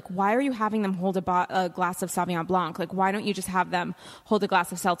behavior, like, why are you having them hold a glass of Sauvignon Blanc? Like, why don't you just have them hold a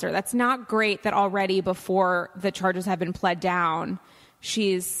glass of seltzer? That's not great that already before the charges have been pled down,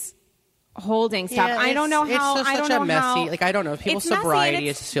 she's holding stuff. Yeah, I don't know how. It's I don't such know a messy. how. Like, I don't know. People's sobriety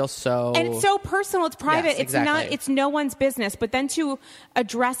it just feels so. And it's so personal. It's private. Yes, it's not. exactly. It's no one's business. But then to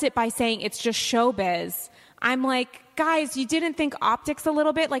address it by saying it's just showbiz, I'm like, guys, you didn't think optics a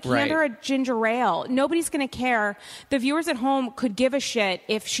little bit? Like, hand her a ginger ale. Nobody's going to care. The viewers at home could give a shit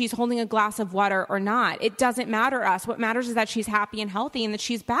if she's holding a glass of water or not. It doesn't matter to us. What matters is that she's happy and healthy and that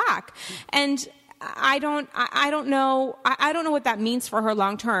she's back. And I don't know what that means for her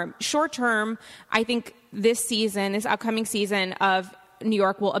long term. Short term, I think this upcoming season of New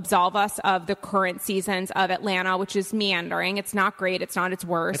York will absolve us of the current seasons of Atlanta, which is meandering. It's not great. It's not its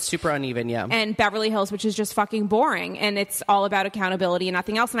worst. It's super uneven, yeah. And Beverly Hills, which is just fucking boring. And it's all about accountability and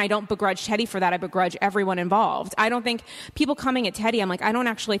nothing else. And I don't begrudge Teddy for that. I begrudge everyone involved. I don't think people coming at Teddy, I'm like, I don't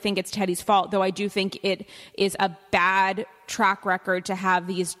actually think it's Teddy's fault, though I do think it is a bad track record to have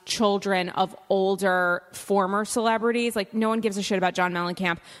these children of older former celebrities. Like, no one gives a shit about John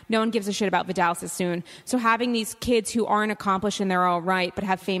Mellencamp. No one gives a shit about Vidal Sassoon. So having these kids who aren't accomplished in their own right, but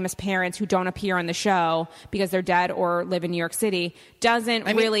have famous parents who don't appear on the show because they're dead or live in New York City doesn't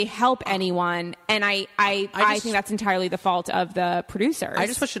really help anyone. And I think that's entirely the fault of the producers. I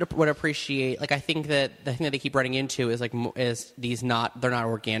just wish it would appreciate, like, I think that the thing that they keep running into is like, they're not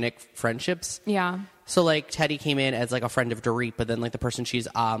organic friendships. Yeah. So, like, Teddy came in as, like, a friend of Dorit, but then, like, the person she's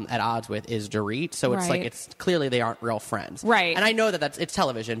at odds with is Dorit. So it's, like, it's clearly they aren't real friends. Right. And I know that it's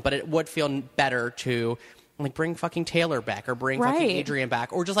television, but it would feel better to, like, bring fucking Taylor back or bring fucking Adrian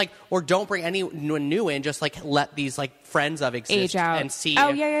back. Or just, like, or don't bring anyone new in. Just, like, let these, like, friends of exist. Age out. And see.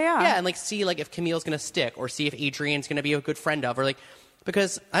 Yeah, and, like, see, like, if Camille's going to stick or see if Adrian's going to be a good friend of. Or, like,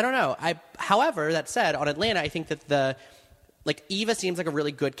 because, I don't know. However, that said, on Atlanta, I think that like, Eva seems like a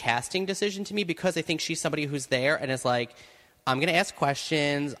really good casting decision to me because I think she's somebody who's there and is like, I'm going to ask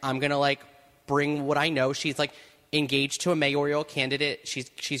questions. I'm going to, like, bring what I know. She's, like, engaged to a mayoral candidate. She's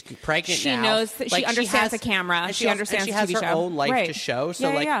pregnant now. She knows that she understands the camera. She understands the TV show. She has her own life to show.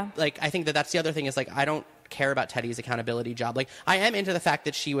 So, like, I think that's the other thing is, like, I don't care about Teddy's accountability job. Like, I am into the fact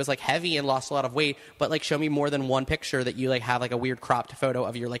that she was, like, heavy and lost a lot of weight, but, like, show me more than one picture that you, like, have, like, a weird cropped photo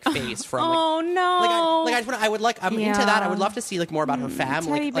of your, like, face from, like, oh no, I'm into that. I would love to see, like, more about her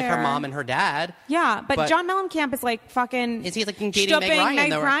family, like her mom and her dad. Yeah, but John Mellencamp is, like, fucking, is he, like, dating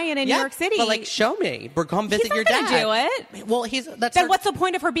Meg Ryan in New York City? But, like, show me, come visit your dad. Do it. Well, then what's the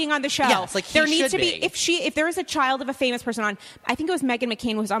point of her being on the show? Yes, like, there needs to be if there is a child of a famous person on. I think it was Meghan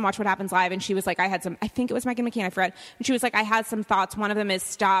McCain who was on Watch What Happens Live, and she was like, I think it was Meghan McCain. I forgot. And she was like, I had some thoughts. One of them is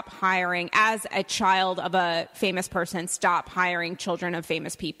stop hiring, as a child of a famous person, stop hiring children of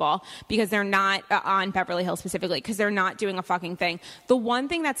famous people because they're not on Beverly Hills specifically, because they're not doing a fucking thing. The one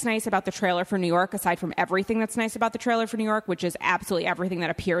thing that's nice about the trailer for New York, aside from everything that's nice about the trailer for New York, which is absolutely everything that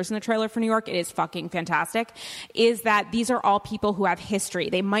appears in the trailer for New York, it is fucking fantastic, is that these are all people who have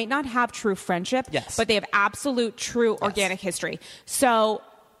history. They might not have true friendship, but they have absolute, true, organic history. So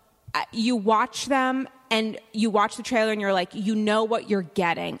you watch them and you watch the trailer and you're like, you know what you're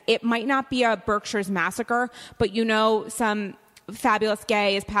getting. It might not be a Berkshire's Massacre, but you know some Fabulous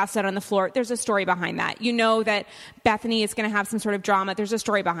Gay is passed out on the floor. There's a story behind that. You know that Bethany is going to have some sort of drama. There's a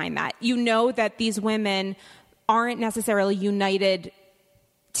story behind that. You know that these women aren't necessarily united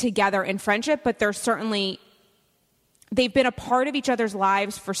together in friendship, but they've been a part of each other's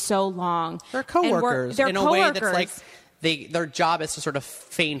lives for so long. They're coworkers in a way that's like their job is to sort of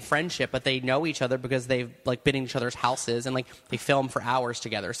feign friendship, but they know each other because they've like been in each other's houses and like they film for hours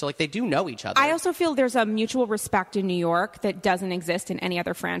together. So like they do know each other. I also feel there's a mutual respect in New York that doesn't exist in any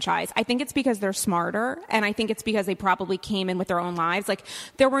other franchise. I think it's because they're smarter, and I think it's because they probably came in with their own lives. Like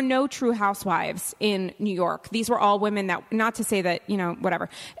there were no true housewives in New York. These were all women that, not to say that, whatever.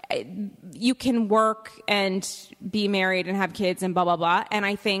 You can work and be married and have kids and blah, blah, blah. And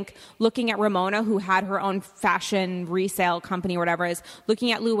I think looking at Ramona, who had her own fashion resale company or whatever, is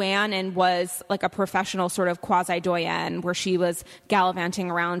looking at Luann and was like a professional sort of quasi-doyenne where she was gallivanting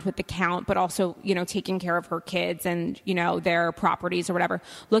around with the Count, but also, taking care of her kids and, their properties or whatever.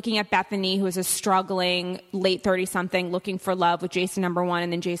 Looking at Bethany, who is a struggling late 30-something looking for love with Jason number 1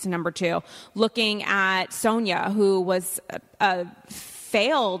 and then Jason number 2. Looking at Sonia, who was a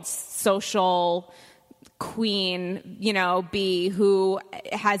failed social queen, bee who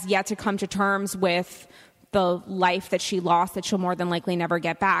has yet to come to terms with the life that she lost that she'll more than likely never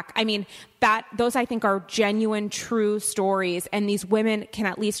get back. I mean, those I think are genuine, true stories, and these women can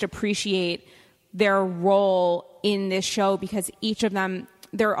at least appreciate their role in this show because each of them,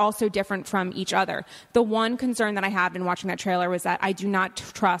 they're also different from each other. The one concern that I had in watching that trailer was that I do not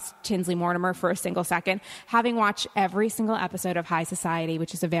trust Tinsley Mortimer for a single second. Having watched every single episode of High Society,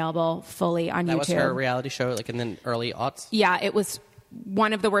 which is available fully on YouTube. That was her reality show, like in the early aughts? Yeah, it was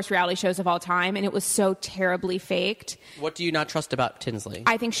one of the worst reality shows of all time, and it was so terribly faked. What do you not trust about Tinsley?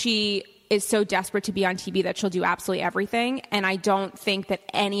 I think she is so desperate to be on TV that she'll do absolutely everything, and I don't think that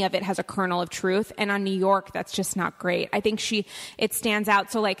any of it has a kernel of truth. And on New York, that's just not great. I think it stands out.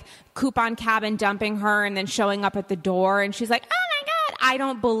 So like Coupon Cabin dumping her and then showing up at the door, and she's like, oh my God, I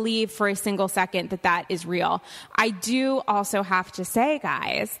don't believe for a single second that is real. I do also have to say,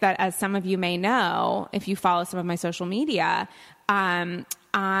 guys, that as some of you may know, if you follow some of my social media,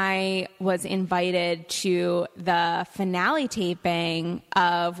 I was invited to the finale taping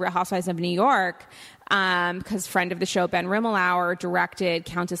of Real Housewives of New York because friend of the show, Ben Rimmelauer, directed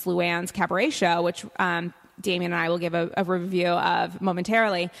Countess Luann's cabaret show, which Damien and I will give a review of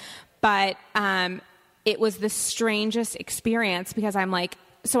momentarily. But it was the strangest experience because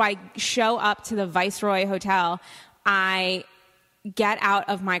so I show up to the Viceroy Hotel. I get out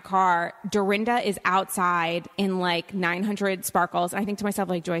of my car. Dorinda is outside in like 900 sparkles. And I think to myself,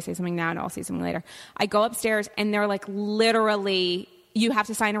 like, do I say something now? No, I'll say something later. I go upstairs and they're like, literally, you have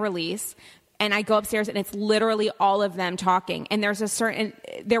to sign a release. And I go upstairs and it's literally all of them talking. And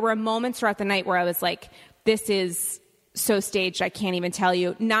there were moments throughout the night where I was like, this is so staged, I can't even tell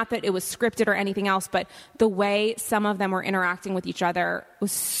you. Not that it was scripted or anything else, but the way some of them were interacting with each other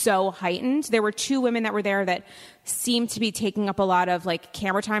was so heightened. There were 2 women that were there that seemed to be taking up a lot of like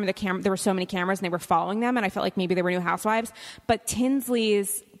camera time. There were so many cameras and they were following them, and I felt like maybe they were new housewives. But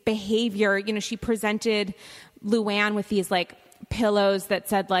Tinsley's behavior, she presented Luann with these like pillows that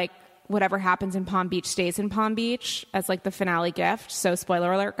said like, whatever happens in Palm Beach stays in Palm Beach as like the finale gift. So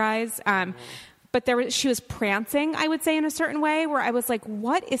spoiler alert, guys. But she was prancing, I would say, in a certain way where I was like,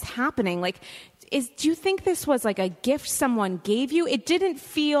 what is happening? Like, do you think this was like a gift someone gave you? It didn't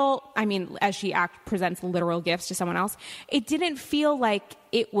feel, as she presents literal gifts to someone else, it didn't feel like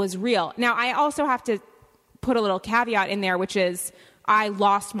it was real. Now, I also have to put a little caveat in there, which is I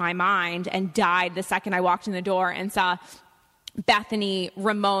lost my mind and died the second I walked in the door and saw Bethany,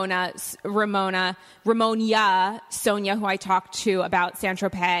 Ramonia, Sonia, who I talked to about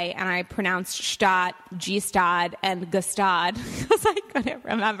Saint-Tropez, and I pronounced Stadt, Gstaad, and Gstaad because I couldn't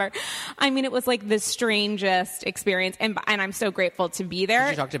remember. It was like the strangest experience, and I'm so grateful to be there.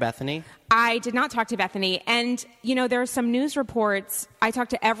 Did you talk to Bethany? I did not talk to Bethany, and there are some news reports. I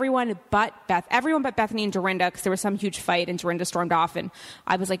talked to everyone but Bethany and Dorinda because there was some huge fight, and Dorinda stormed off, and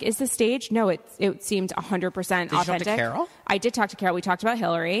I was like, "Is this staged?" No, it seemed 100% authentic. Did you talk to Carol? I did talk to Carol. We talked about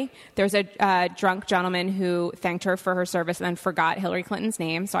Hillary. There was a drunk gentleman who thanked her for her service and then forgot Hillary Clinton's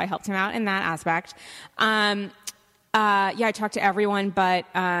name, so I helped him out in that aspect. I talked to everyone, but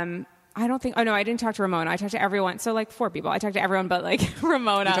I don't think. Oh no, I didn't talk to Ramona. I talked to everyone. So like 4 people. I talked to everyone, but like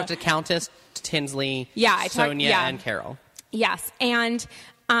Ramona. You talked to Countess, Tinsley, Sonia, and Carol. Yes, and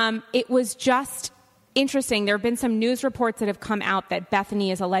it was just interesting. There have been some news reports that have come out that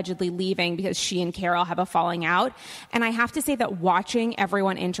Bethany is allegedly leaving because she and Carol have a falling out. And I have to say that watching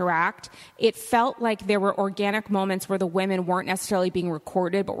everyone interact, it felt like there were organic moments where the women weren't necessarily being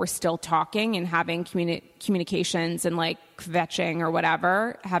recorded, but were still talking and having communications and like kvetching or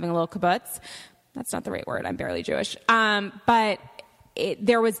whatever, having a little kibbutz. That's not the right word. I'm barely Jewish. But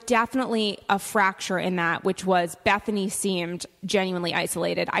there was definitely a fracture in that, which was Bethany seemed genuinely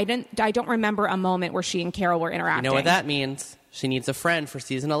isolated. I don't remember a moment where she and Carol were interacting. You know what that means? She needs a friend for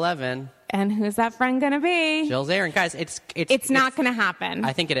season 11. And who's that friend going to be? Jill Zarin. Guys, it's not going to happen.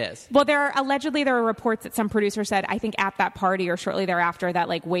 I think it is. Well, there were reports that some producer said, I think at that party or shortly thereafter, that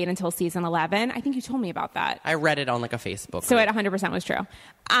like wait until season 11. I think you told me about that. I read it on like a Facebook So group. it 100% was true.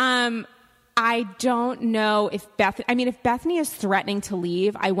 I don't know if if Bethany is threatening to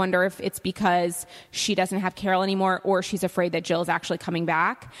leave, I wonder if it's because she doesn't have Carol anymore or she's afraid that Jill is actually coming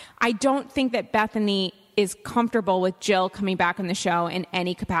back. I don't think that Bethany is comfortable with Jill coming back on the show in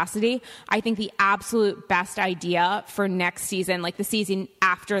any capacity. I think the absolute best idea for next season, like the season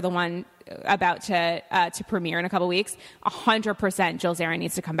after the one about to premiere in a couple weeks, 100% Jill Zarin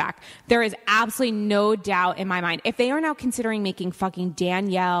needs to come back. There is absolutely no doubt in my mind. If they are now considering making fucking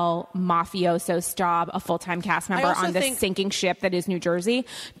Danielle Mafioso Staub a full-time cast member on the sinking ship that is New Jersey,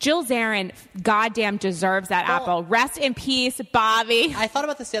 Jill Zarin goddamn deserves that apple. Rest in peace, Bobby. I thought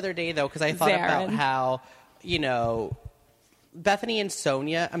about this the other day, though, because I thought about how, Bethany and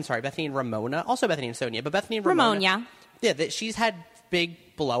Ramona, also Bethany and Sonia, but Bethany and Ramona. Yeah, that she's had big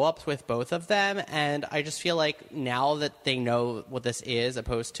blow-ups with both of them, and I just feel like now that they know what this is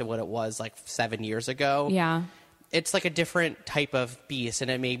opposed to what it was like 7 years ago, it's like a different type of beast,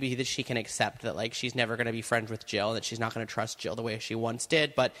 and it may be that she can accept that like she's never going to be friends with Jill, that she's not going to trust Jill the way she once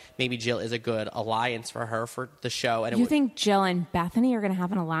did, but maybe Jill is a good alliance for her for the show. And you think Jill and Bethany are going to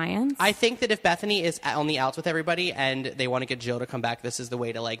have an alliance? I think that if Bethany is on the outs with everybody and they want to get Jill to come back, this is the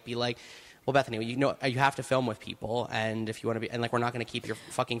way to like be like, well, Bethany, you have to film with people, and if you want to be, and like we're not going to keep your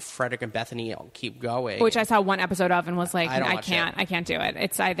fucking Frederick and Bethany keep going. Which I saw one episode of and was like, I can't do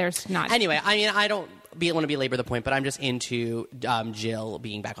it. There's not. Anyway, I mean, I don't want to belabor the point, but I'm just into Jill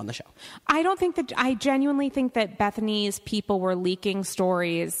being back on the show. I genuinely think that Bethany's people were leaking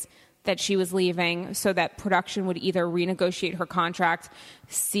stories that she was leaving so that production would either renegotiate her contract,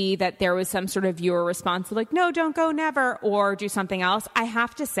 see that there was some sort of viewer response like, no, don't go, never, or do something else. I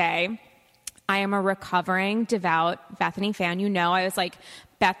have to say, I am a recovering, devout Bethany fan. I was like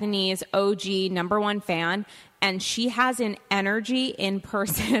Bethany's OG #1 fan, and she has an energy in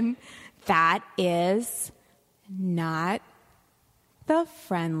person that is not the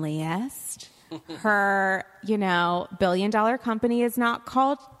friendliest. Her, billion-dollar company is not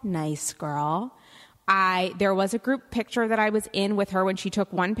called Nice Girl. There was a group picture that I was in with her when she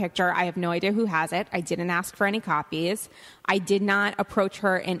took one picture. I have no idea who has it. I didn't ask for any copies. I did not approach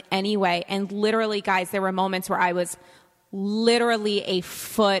her in any way. And literally, guys, there were moments where I was literally a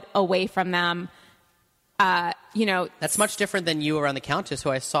foot away from them. That's much different than you around the Countess,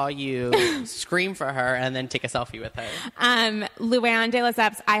 who I saw you scream for her and then take a selfie with her. Luann de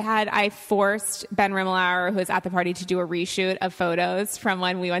Lesseps, I forced Ben Rimmelauer, who was at the party, to do a reshoot of photos from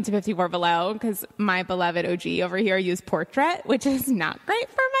when we went to 54 Below, because my beloved OG over here used Portrait, which is not great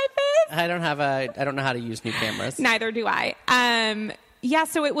for my face. I don't know how to use new cameras. Neither do I.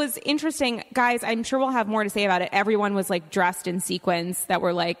 So it was interesting. Guys, I'm sure we'll have more to say about it. Everyone was like dressed in sequins that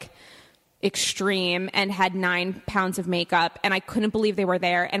were like extreme and had 9 pounds of makeup, and I couldn't believe they were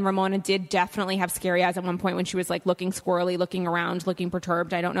there. And Ramona did definitely have scary eyes at one point when she was like looking squirrely, looking around, looking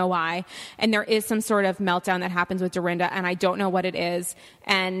perturbed. I don't know why. And there is some sort of meltdown that happens with Dorinda, and I don't know what it is.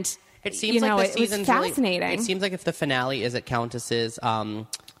 And it seems like the season's fascinating. It seems like if the finale is at Countess's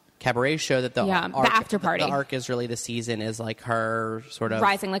cabaret show, that the after party, the arc is really the season is like her sort of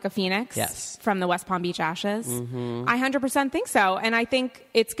rising like a phoenix, from the West Palm Beach ashes. Mm-hmm. I 100% think so, and I think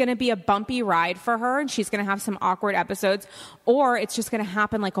it's going to be a bumpy ride for her, and she's going to have some awkward episodes, or it's just going to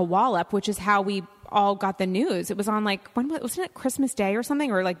happen like a wallop, which is how we all got the news. It was on wasn't it Christmas Day or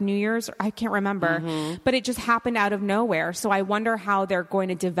something, or like New Year's? I can't remember, but it just happened out of nowhere. So I wonder how they're going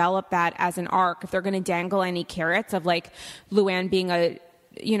to develop that as an arc. If they're going to dangle any carrots of like Luann being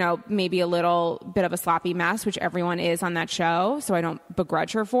maybe a little bit of a sloppy mess, which everyone is on that show, so I don't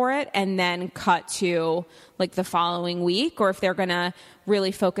begrudge her for it, and then cut to like the following week, or if they're going to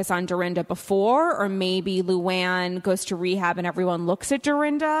really focus on Dorinda before, or maybe Luann goes to rehab and everyone looks at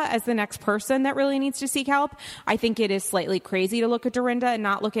Dorinda as the next person that really needs to seek help. I think it is slightly crazy to look at Dorinda and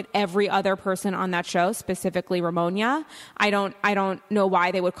not look at every other person on that show, specifically Ramona. I don't know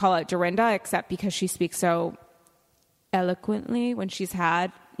why they would call it Dorinda, except because she speaks so eloquently when she's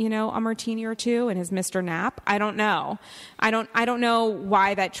had, you know, a martini or two and his Mr. Nap. I don't know. I don't know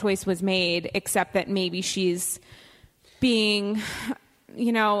why that choice was made, except that maybe she's being,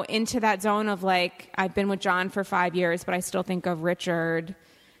 you know, into that zone of like, I've been with John for 5 years, but I still think of Richard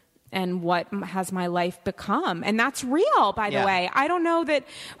and what has my life become. And that's real, by the way. I don't know that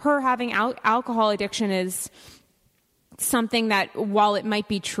her having alcohol addiction is something that, while it might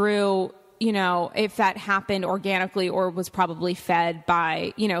be true, you know, if that happened organically or was probably fed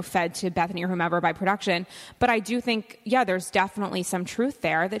to Bethany or whomever by production. But I do think, there's definitely some truth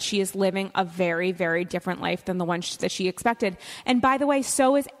there that she is living a very, very different life than the one that she expected. And by the way,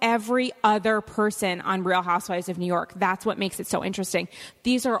 so is every other person on Real Housewives of New York. That's what makes it so interesting.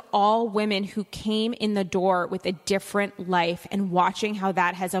 These are all women who came in the door with a different life, and watching how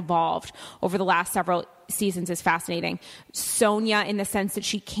that has evolved over the last several seasons is fascinating. Sonia, in the sense that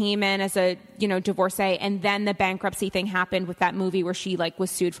she came in as a, you know, divorcee, and then the bankruptcy thing happened with that movie where she like was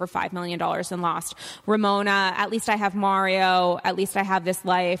sued for $5 million and lost. Ramona, at least I have Mario, at least I have this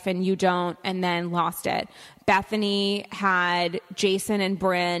life and you don't, and then lost it. Bethany had Jason and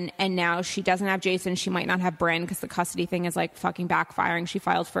Brynn, and now she doesn't have Jason. She might not have Brynn because the custody thing is like fucking backfiring. She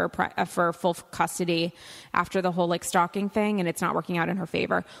filed for full custody after the whole like stalking thing, and it's not working out in her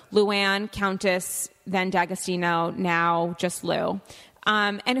favor. Luann, Countess, then D'Agostino, now just Lou.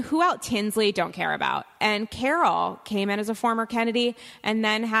 And who else? Tinsley, don't care about. And Carol came in as a former Kennedy and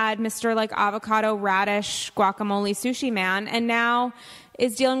then had Mr. like avocado, radish, guacamole, sushi man, and now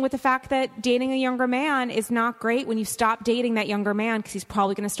is dealing with the fact that dating a younger man is not great when you stop dating that younger man, because he's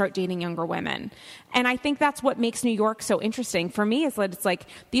probably going to start dating younger women. And I think that's what makes New York so interesting for me, is that it's like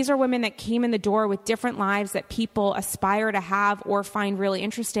these are women that came in the door with different lives that people aspire to have or find really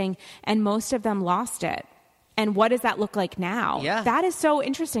interesting, and most of them lost it. And what does that look like now? Yeah. That is so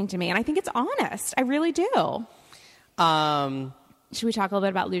interesting to me. And I think it's honest. I really do. Should we talk a little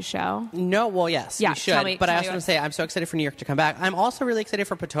bit about Lou's show? No, well, yes, you should. But I also want to say I'm so excited for New York to come back. I'm also really excited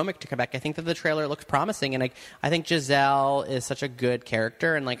for Potomac to come back. I think that the trailer looks promising, and I think Giselle is such a good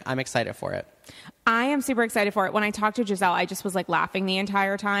character, and like I'm excited for it. I am super excited for it. When I talked to Giselle, I just was like laughing the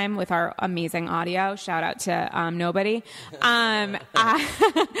entire time with our amazing audio. Shout out to Nobody. I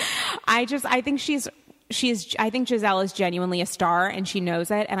think Giselle is genuinely a star, and she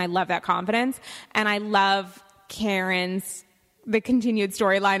knows it, and I love that confidence. And I love the continued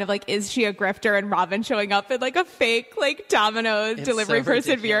storyline of like, is she a grifter, and Robin showing up in like a fake like Domino's delivery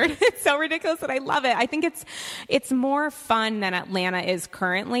person beard. It's so ridiculous, and I love it. I think it's more fun than Atlanta is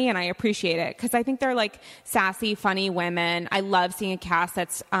currently, and I appreciate it because I think they're like sassy, funny women. I love seeing a cast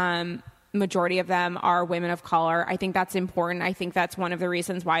that's majority of them are women of color. I think that's important. I think that's one of the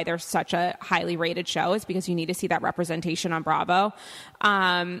reasons why they're such a highly rated show, is because you need to see that representation on Bravo.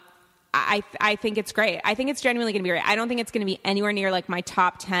 I think it's great. I think it's genuinely going to be great. I don't think it's going to be anywhere near like my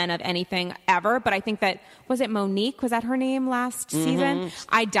top 10 of anything ever, but I think that, was it Monique? Was that her name last season?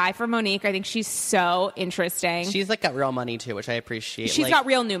 I die for Monique. I think she's so interesting. She's like got real money too, which I appreciate. She's got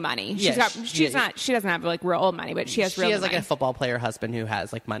real new money. She doesn't have like real old money, but she has real She has money. like a football player husband who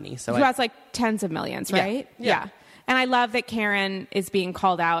has like money. So who has like tens of millions, right? Yeah. And I love that Karen is being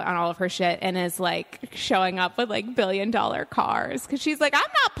called out on all of her shit and is like showing up with like $1 billion cars, because she's like, I'm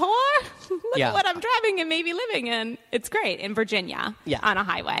not poor. Look at what I'm driving and maybe living in. It's great in Virginia on a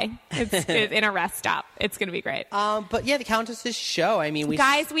highway. It's in a rest stop. It's going to be great. But yeah, the Countess's show. I mean, we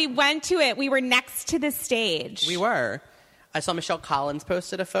went to it. We were next to the stage. We were. I saw Michelle Collins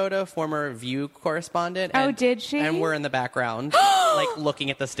posted a photo, former View correspondent. Oh, did she? And we're in the background, like looking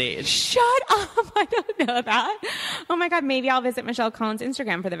at the stage. Shut up. I don't know that. Oh my God. Maybe I'll visit Michelle Collins'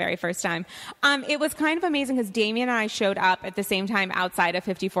 Instagram for the very first time. It was kind of amazing because Damien and I showed up at the same time outside of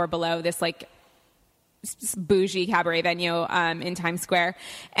 54 Below, this like bougie cabaret venue in Times Square.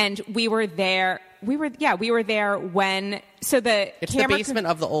 And we were there. We were there when, so it's the basement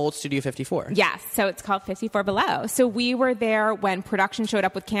of the old Studio 54. Yes. So it's called 54 Below. So we were there when production showed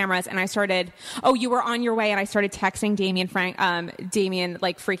up with cameras, and I started, you were on your way. And I started texting Damien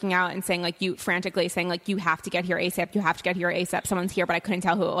like freaking out and saying like, frantically saying like, you have to get here ASAP. You have to get here ASAP. Someone's here, but I couldn't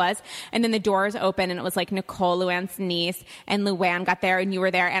tell who it was. And then the doors opened, and it was like Nicole, Luann's niece, and Luann got there, and you were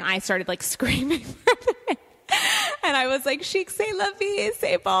there, and I started like screaming. And I was like, Chic, c'est la vie,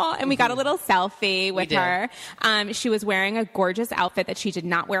 c'est bon. And we got a little selfie with her. She was wearing a gorgeous outfit that she did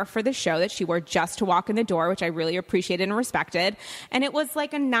not wear for the show, that she wore just to walk in the door, which I really appreciated and respected. And it was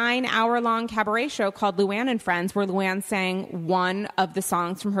like a 9-hour-long cabaret show called Luann and Friends, where Luann sang one of the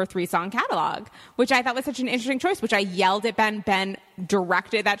songs from her 3-song catalog, which I thought was such an interesting choice, which I yelled at Ben. Ben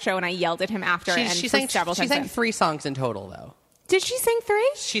directed that show, and I yelled at him after. She sang 3 songs in total, though. Did she sing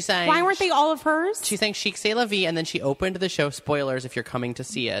 3? She sang. Why weren't they all of hers? She sang Chic C'est La Vie, and then she opened the show. Spoilers if you're coming to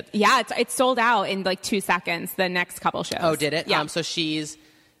see it. Yeah, it's sold out in like 2 seconds. The next couple shows. Oh, did it? Yeah. So she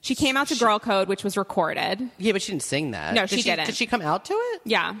came out to Girl Code, which was recorded. Yeah, but she didn't sing that. No, she didn't. Did she come out to it?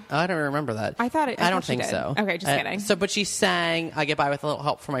 Yeah. Oh, I don't remember that. I don't she think did. so. Okay, just kidding. But she sang "I Get By with a Little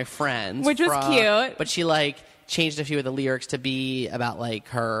Help from My Friends," which was cute. But she like changed a few of the lyrics to be about like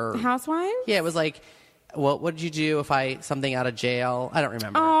her housewife. Yeah, it was like, what would you do if something out of jail? I don't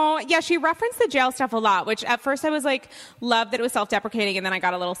remember. Oh, yeah, she referenced the jail stuff a lot, which at first I was like, loved that it was self-deprecating, and then I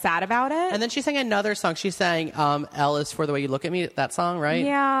got a little sad about it. And then she sang another song. She sang L is for the Way You Look at Me, that song, right?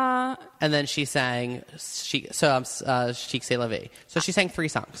 Yeah. And then she sang Chic C'est La Vie. So she sang 3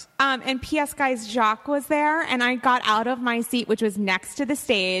 songs. And P.S. Guys, Jacques was there, and I got out of my seat, which was next to the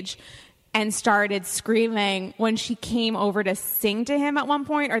stage, and started screaming when she came over to sing to him at one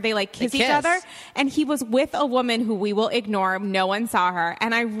point, or they like kiss each other. And he was with a woman who we will ignore. No one saw her.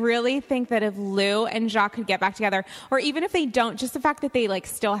 And I really think that if Lou and Jacques could get back together, or even if they don't, just the fact that they like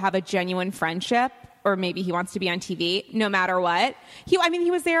still have a genuine friendship, or maybe he wants to be on TV no matter what. He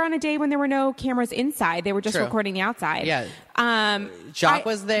was there on a day when there were no cameras inside. They were just recording the outside. Yeah. Jacques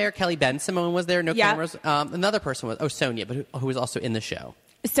was there. Kelly Ben Simone was there. No cameras. Another person was, Sonia, but who was also in the show.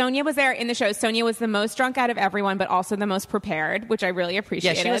 Sonia was there in the show. Sonia was the most drunk out of everyone, but also the most prepared, which I really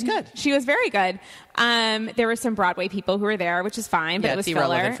appreciated. Yeah, she was good. She was very good. There were some Broadway people who were there, which is fine, but it was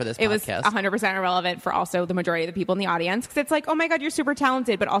irrelevant for this podcast. It was 100% irrelevant for also the majority of the people in the audience, because it's like, oh my God, you're super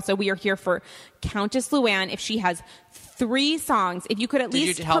talented, but also we are here for Countess Luann. If she has 3 songs, if you could at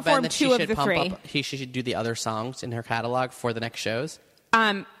least perform 2 of the 3. She should do the other songs in her catalog for the next shows.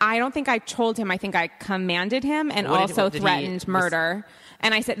 I don't think I told him. I think I commanded him and also threatened murder.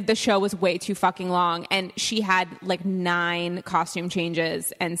 And I said the show was way too fucking long, and she had like 9 costume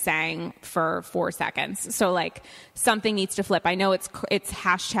changes and sang for 4 seconds. So like something needs to flip. I know it's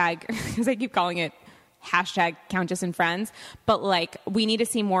hashtag, because I keep calling it hashtag Countess and Friends, but like we need to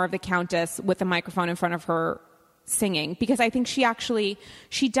see more of the Countess with the microphone in front of her singing, because I think she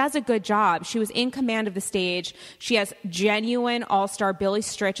does a good job. She was in command of the stage. She has genuine all-star. Billy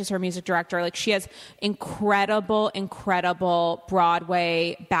Stritch is her music director. Like, she has incredible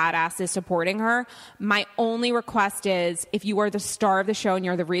Broadway badasses supporting her. My only request is, if you are the star of the show and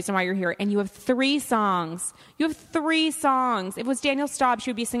you're the reason why you're here, and you have 3 songs, if it was Daniel Staub, she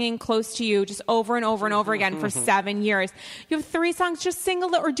would be singing Close to You just over and over and over again for 7 years. You have 3 songs, just sing a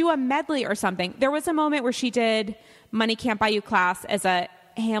little or do a medley or something. There was a moment where she did Money Can't Buy You Class as a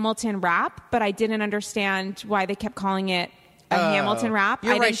Hamilton rap, but I didn't understand why they kept calling it a Hamilton rap.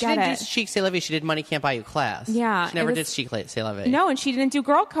 You're I right. didn't She get didn't it. do Chic C'est La Vie. She did Money Can't Buy You Class. Yeah, She never did Chic C'est La Vie. No, and she didn't do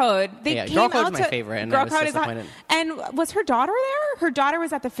Girl Code. Girl Code's my favorite, and I was disappointed. And was her daughter there? Her daughter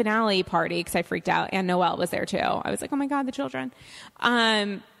was at the finale party, because I freaked out. And Noelle was there too. I was like, oh my God, the children.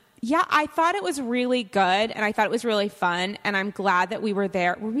 Yeah, I thought it was really good, and I thought it was really fun, and I'm glad that we were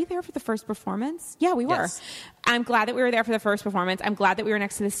there. Were we there for the first performance? Yeah, we were. Yes. I'm glad that we were there for the first performance. I'm glad that we were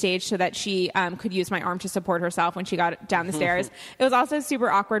next to the stage so that she could use my arm to support herself when she got down the stairs. It was also super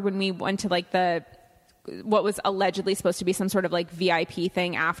awkward when we went to like what was allegedly supposed to be some sort of like VIP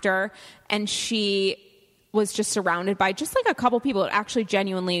thing after, and she was just surrounded by just like a couple people. It actually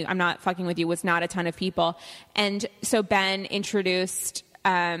genuinely, I'm not fucking with you, was not a ton of people. And so Ben introduced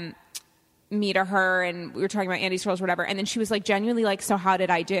me to her, and we were talking about Andy's Girls or whatever, and then she was like genuinely like, so how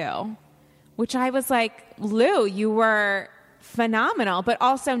did I do? Which I was like, Lou, you were phenomenal. But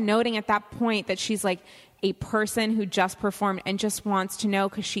also noting at that point that she's like a person who just performed and just wants to know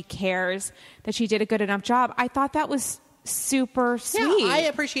because she cares that she did a good enough job. I thought that was super sweet. Yeah, I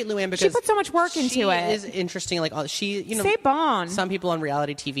appreciate Luann because she put so much work into it. She is interesting. Like she, C'est bon. Some people on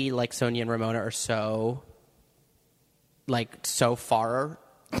reality TV like Sonia and Ramona are so far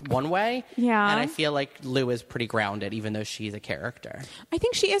one way. Yeah. And I feel like Lou is pretty grounded, even though she's a character. I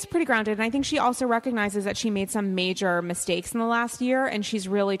think she is pretty grounded, and I think she also recognizes that she made some major mistakes in the last year, and she's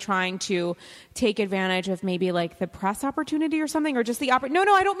really trying to take advantage of maybe like the press opportunity or something, or just the No,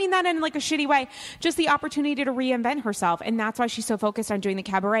 I don't mean that in like a shitty way. Just the opportunity to reinvent herself, and that's why she's so focused on doing the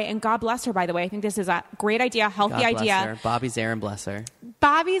cabaret. And God bless her, by the way. I think this is a great idea, healthy God bless idea. her. Bobby Zarin, bless her.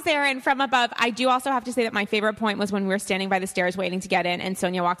 Bobby Zarin from above. I do also have to say that my favorite point was when we were standing by the stairs waiting to get in, and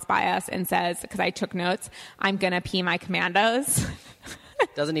Sonia walks by us and says, because I took notes, I'm gonna pee my commandos.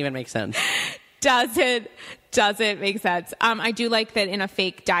 Doesn't even make sense. Doesn't make sense. I do like that in a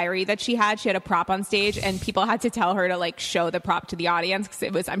fake diary that she had a prop on stage, and people had to tell her to like show the prop to the audience, because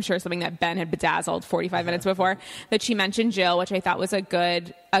it was, I'm sure, something that Ben had bedazzled 45 minutes before, that she mentioned Jill, which I thought was a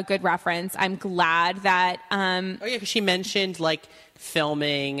good reference. I'm glad that because she mentioned like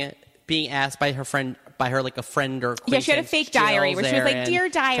filming, being asked by her friend by her like a friend or Yeah, she had a fake diary where she was like, "Dear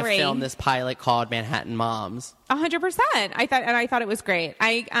diary," to film this pilot called Manhattan Moms. 100%. I thought it was great.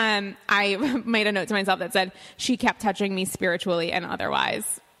 I made a note to myself that said she kept touching me spiritually and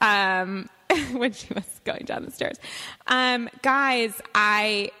otherwise when she was going down the stairs. Guys,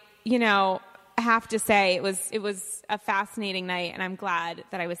 I have to say it was a fascinating night, and I'm glad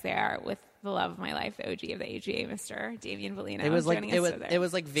that I was there with the love of my life, the OG of the AGA, Mr. Damian Bellino. It was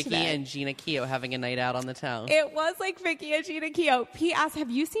like Vicky today. and Gina Keogh having a night out on the town. It was like Vicky and Gina Keogh. P.S. Have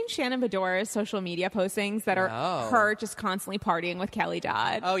you seen Shannon Bedora's social media postings that are her just constantly partying with Kelly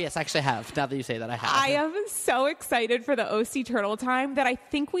Dodd? Oh, yes, actually I have. Now that you say that, I have. I am so excited for the OC Turtle time that I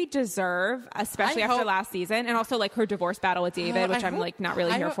think we deserve, especially after last season, and also like her divorce battle with David, which I'm like not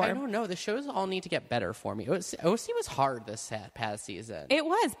really here for. I don't know. The shows all need to get better for me. OC was hard this past season. It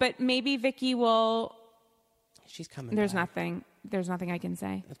was, but maybe Vicky will. She's coming. There's back. nothing I can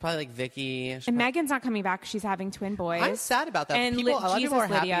say. It's probably like Vicky. And Megan's not coming back. She's having twin boys. I'm sad about that. And a lot of people are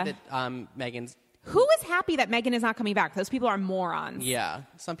Lydia. happy that Megan's. Who is happy that Megan is not coming back? Those people are morons. Yeah,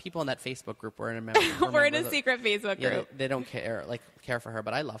 some people in that Facebook group were in a member. We're in a secret Facebook group. Yeah, they don't care for her,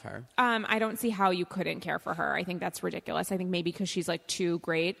 but I love her. I don't see how you couldn't care for her. I think that's ridiculous. I think maybe because she's like too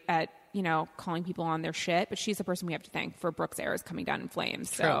great at calling people on their shit, but she's the person we have to thank for Brooke's Ayers coming down in flames.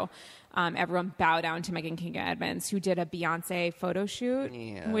 True. So everyone bow down to Megan King Edmonds, who did a Beyonce photo shoot,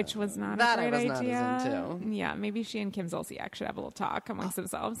 which was not a great idea. Not as into. Yeah, maybe she and Kim Zolciak should have a little talk amongst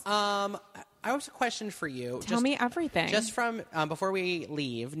themselves. I have a question for you. Tell me everything. Just from before we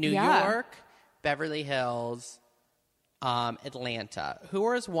leave, New York, Beverly Hills, Atlanta.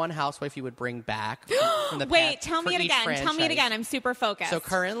 Who is one housewife you would bring back from the Wait, past tell me it again. franchise? Tell me it again. I'm super focused. So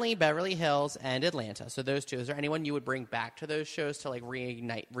currently Beverly Hills and Atlanta. So those two. Is there anyone you would bring back to those shows to like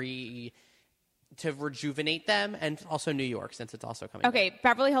to rejuvenate them, and also New York since it's also coming Okay, back.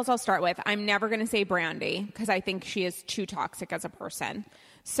 Beverly Hills I'll start with. I'm never going to say Brandy because I think she is too toxic as a person.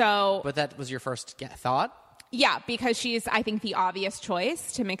 So, but that was your first thought? Yeah, because she's, I think, the obvious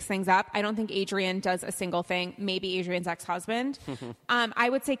choice to mix things up. I don't think Adrian does a single thing. Maybe Adrian's ex-husband. I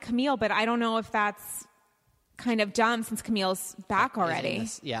would say Camille, but I don't know if that's kind of dumb since Camille's back already.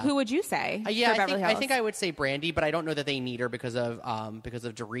 Who would you say? I think I would say Brandy, but I don't know that they need her because of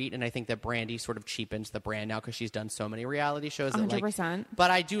Dorit, and I think that Brandy sort of cheapens the brand now because she's done so many reality shows. 100%.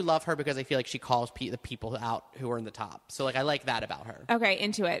 But I do love her because I feel like she calls the people out who are in the top. So I like that about her. Okay,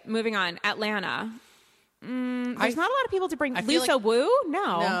 into it. Moving on. Atlanta. There's not a lot of people to bring. Lisa Wu?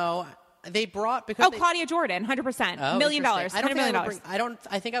 No. They brought Claudia Jordan, 100%, $1 million, $100 million.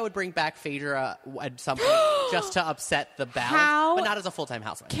 I think I would bring back Phaedra at some point just to upset the balance, but not as a full-time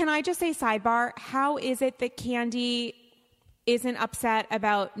housewife. Can I just say sidebar? How is it that Candy isn't upset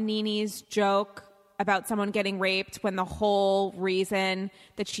about Nene's joke about someone getting raped when the whole reason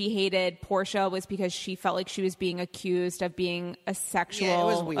that she hated Portia was because she felt like she was being accused of being a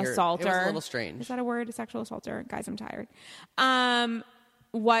sexual assaulter? It was a little strange. Is that a word? A sexual assaulter? Guys, I'm tired.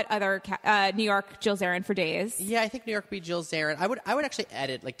 What other New York? Jill Zarin for days. Yeah, I think New York would be Jill Zarin. I would actually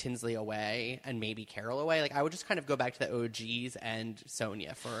edit Tinsley away and maybe Carol away. I would just kind of go back to the OGs and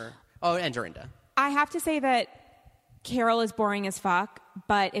Sonia and Dorinda. I have to say that Carol is boring as fuck,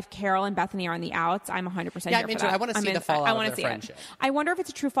 but if Carol and Bethany are on the outs, I'm 100% here for that. I want to see the fallout of their friendship. I wonder if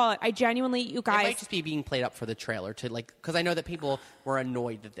it's a true fallout. I genuinely, you guys... It might just be being played up for the trailer because I know that people were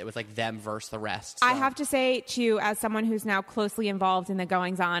annoyed that it was them versus the rest. So. I have to say, to you, as someone who's now closely involved in the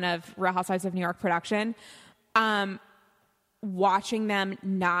goings-on of Real Housewives of New York production, watching them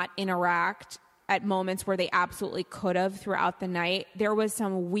not interact at moments where they absolutely could have throughout the night. There was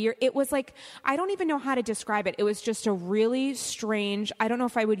some weird, it was like, I don't even know how to describe it. It was just a really strange, I don't know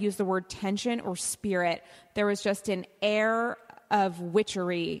if I would use the word tension or spirit. There was just an air of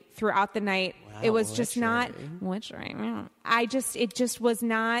witchery throughout the night. Wow, it was just not witchery. It just was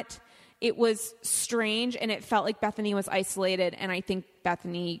not, it was strange, and it felt like Bethany was isolated, and I think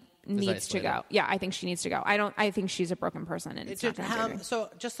Bethany needs to go. Yeah, I think she needs to go. I think she's a broken person, and it's not going to So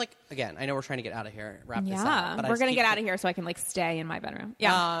just again, I know we're trying to get out of here, wrap this up. Yeah, we're going to get out of here so I can stay in my bedroom.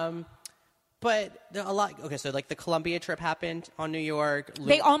 Yeah. But a lot. Okay, so the Columbia trip happened on New York.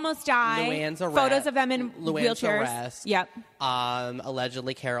 They almost died. Luann's arrest. Photos of them in Luann's wheelchairs. Arrest. Yep.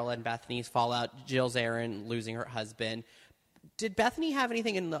 Allegedly, Carol and Bethany's fallout. Jill Zarin losing her husband. Did Bethany have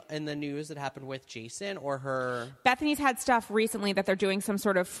anything in the news that happened with Jason or her? Bethany's had stuff recently that they're doing some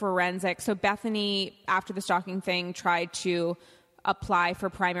sort of forensic. So Bethany, after the stalking thing, tried to apply for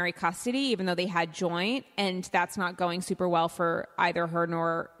primary custody, even though they had joint, and that's not going super well for either her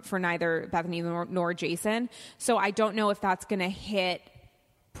nor for neither Bethany nor Jason. So I don't know if that's going to hit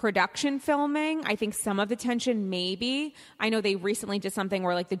production filming. I think some of the tension maybe. I know they recently did something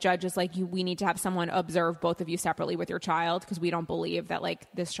where like the judge is like, we need to have someone observe both of you separately with your child because we don't believe that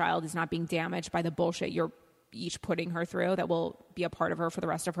like this child is not being damaged by the bullshit you're each putting her through that will be a part of her for the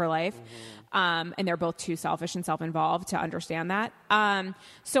rest of her life. And they're both too selfish and self-involved to understand that.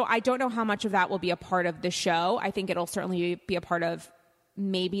 So I don't know how much of that will be a part of the show. I think it'll certainly be a part of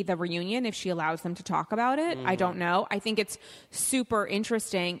maybe the reunion if she allows them to talk about it. I don't know. I think it's super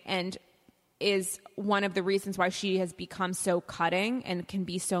interesting and is one of the reasons why she has become so cutting and can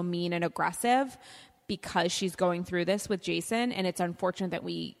be so mean and aggressive because she's going through this with Jason, and it's unfortunate that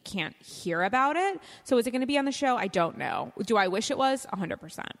we can't hear about it. So is it going to be on the show? I don't know. Do I wish it was?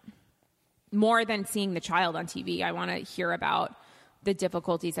 100%. More than seeing the child on TV, I want to hear about the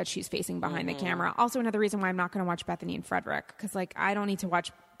difficulties that she's facing behind the camera. Also, another reason why I'm not going to watch Bethany and Frederick, because like I don't need to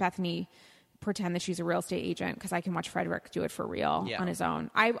watch Bethany pretend that she's a real estate agent because I can watch Frederick do it for real on his own.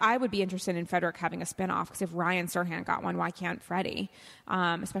 I would be interested in Frederick having a spinoff because if Ryan Serhant got one, why can't Freddie?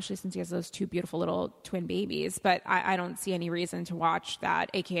 Especially since he has those two beautiful little twin babies. But I don't see any reason to watch that,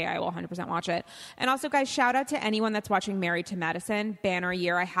 aka I will 100% watch it. And also, guys, shout out to anyone that's watching Married to Medicine. Banner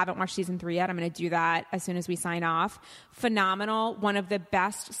year. I haven't watched season 3 yet. I'm going to do that as soon as we sign off. Phenomenal. One of the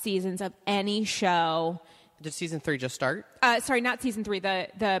best seasons of any show. Did season 3 just start? Sorry, not season 3,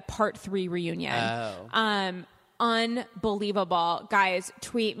 the part 3 reunion. Oh. Unbelievable. Guys,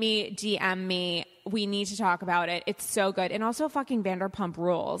 tweet me, DM me. We need to talk about it. It's so good. And also fucking Vanderpump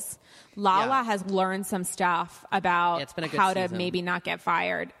Rules. Lala has learned some stuff about it's been a good how season. to maybe not get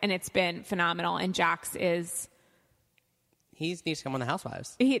fired. And it's been phenomenal. And Jax is... He needs to come on The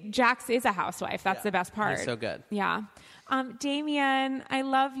Housewives. Jax is a housewife. That's the best part. He's so good. Yeah. Damien, I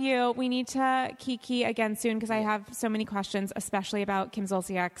love you. We need to kiki again soon because I have so many questions, especially about Kim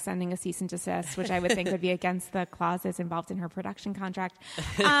Zolciak sending a cease and desist, which I would think would be against the clauses involved in her production contract.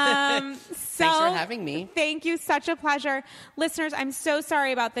 Thanks for having me. Thank you. Such a pleasure. Listeners, I'm so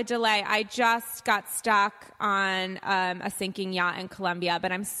sorry about the delay. I just got stuck on a sinking yacht in Colombia,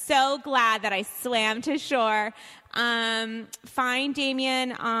 but I'm so glad that I swam to shore. Find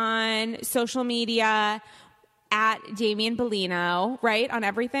Damien on social media at Damien Bellino, right? On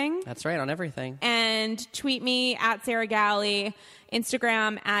everything? That's right, on everything. And tweet me at Sarah Galley,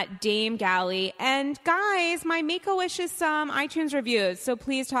 Instagram at Dame Galley. And guys, my Make-A-Wish is some iTunes reviews. So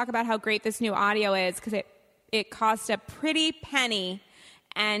please talk about how great this new audio is because it cost a pretty penny.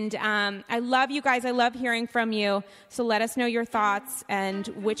 And I love you guys. I love hearing from you. So let us know your thoughts and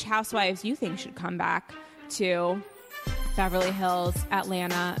which housewives you think should come back to Beverly Hills,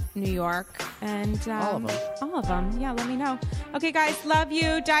 Atlanta, New York, and all of them. All of them. Yeah, let me know. Okay, guys, love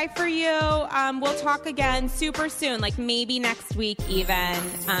you. Die for you. We'll talk again super soon, like maybe next week even.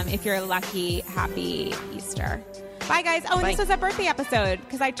 If you're lucky, happy Easter. Bye, guys. Oh, and this was a birthday episode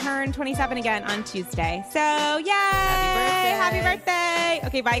because I turned 27 again on Tuesday. So, yay! Happy birthday. Happy birthday.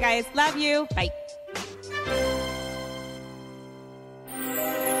 Okay, bye, guys. Love you. Bye.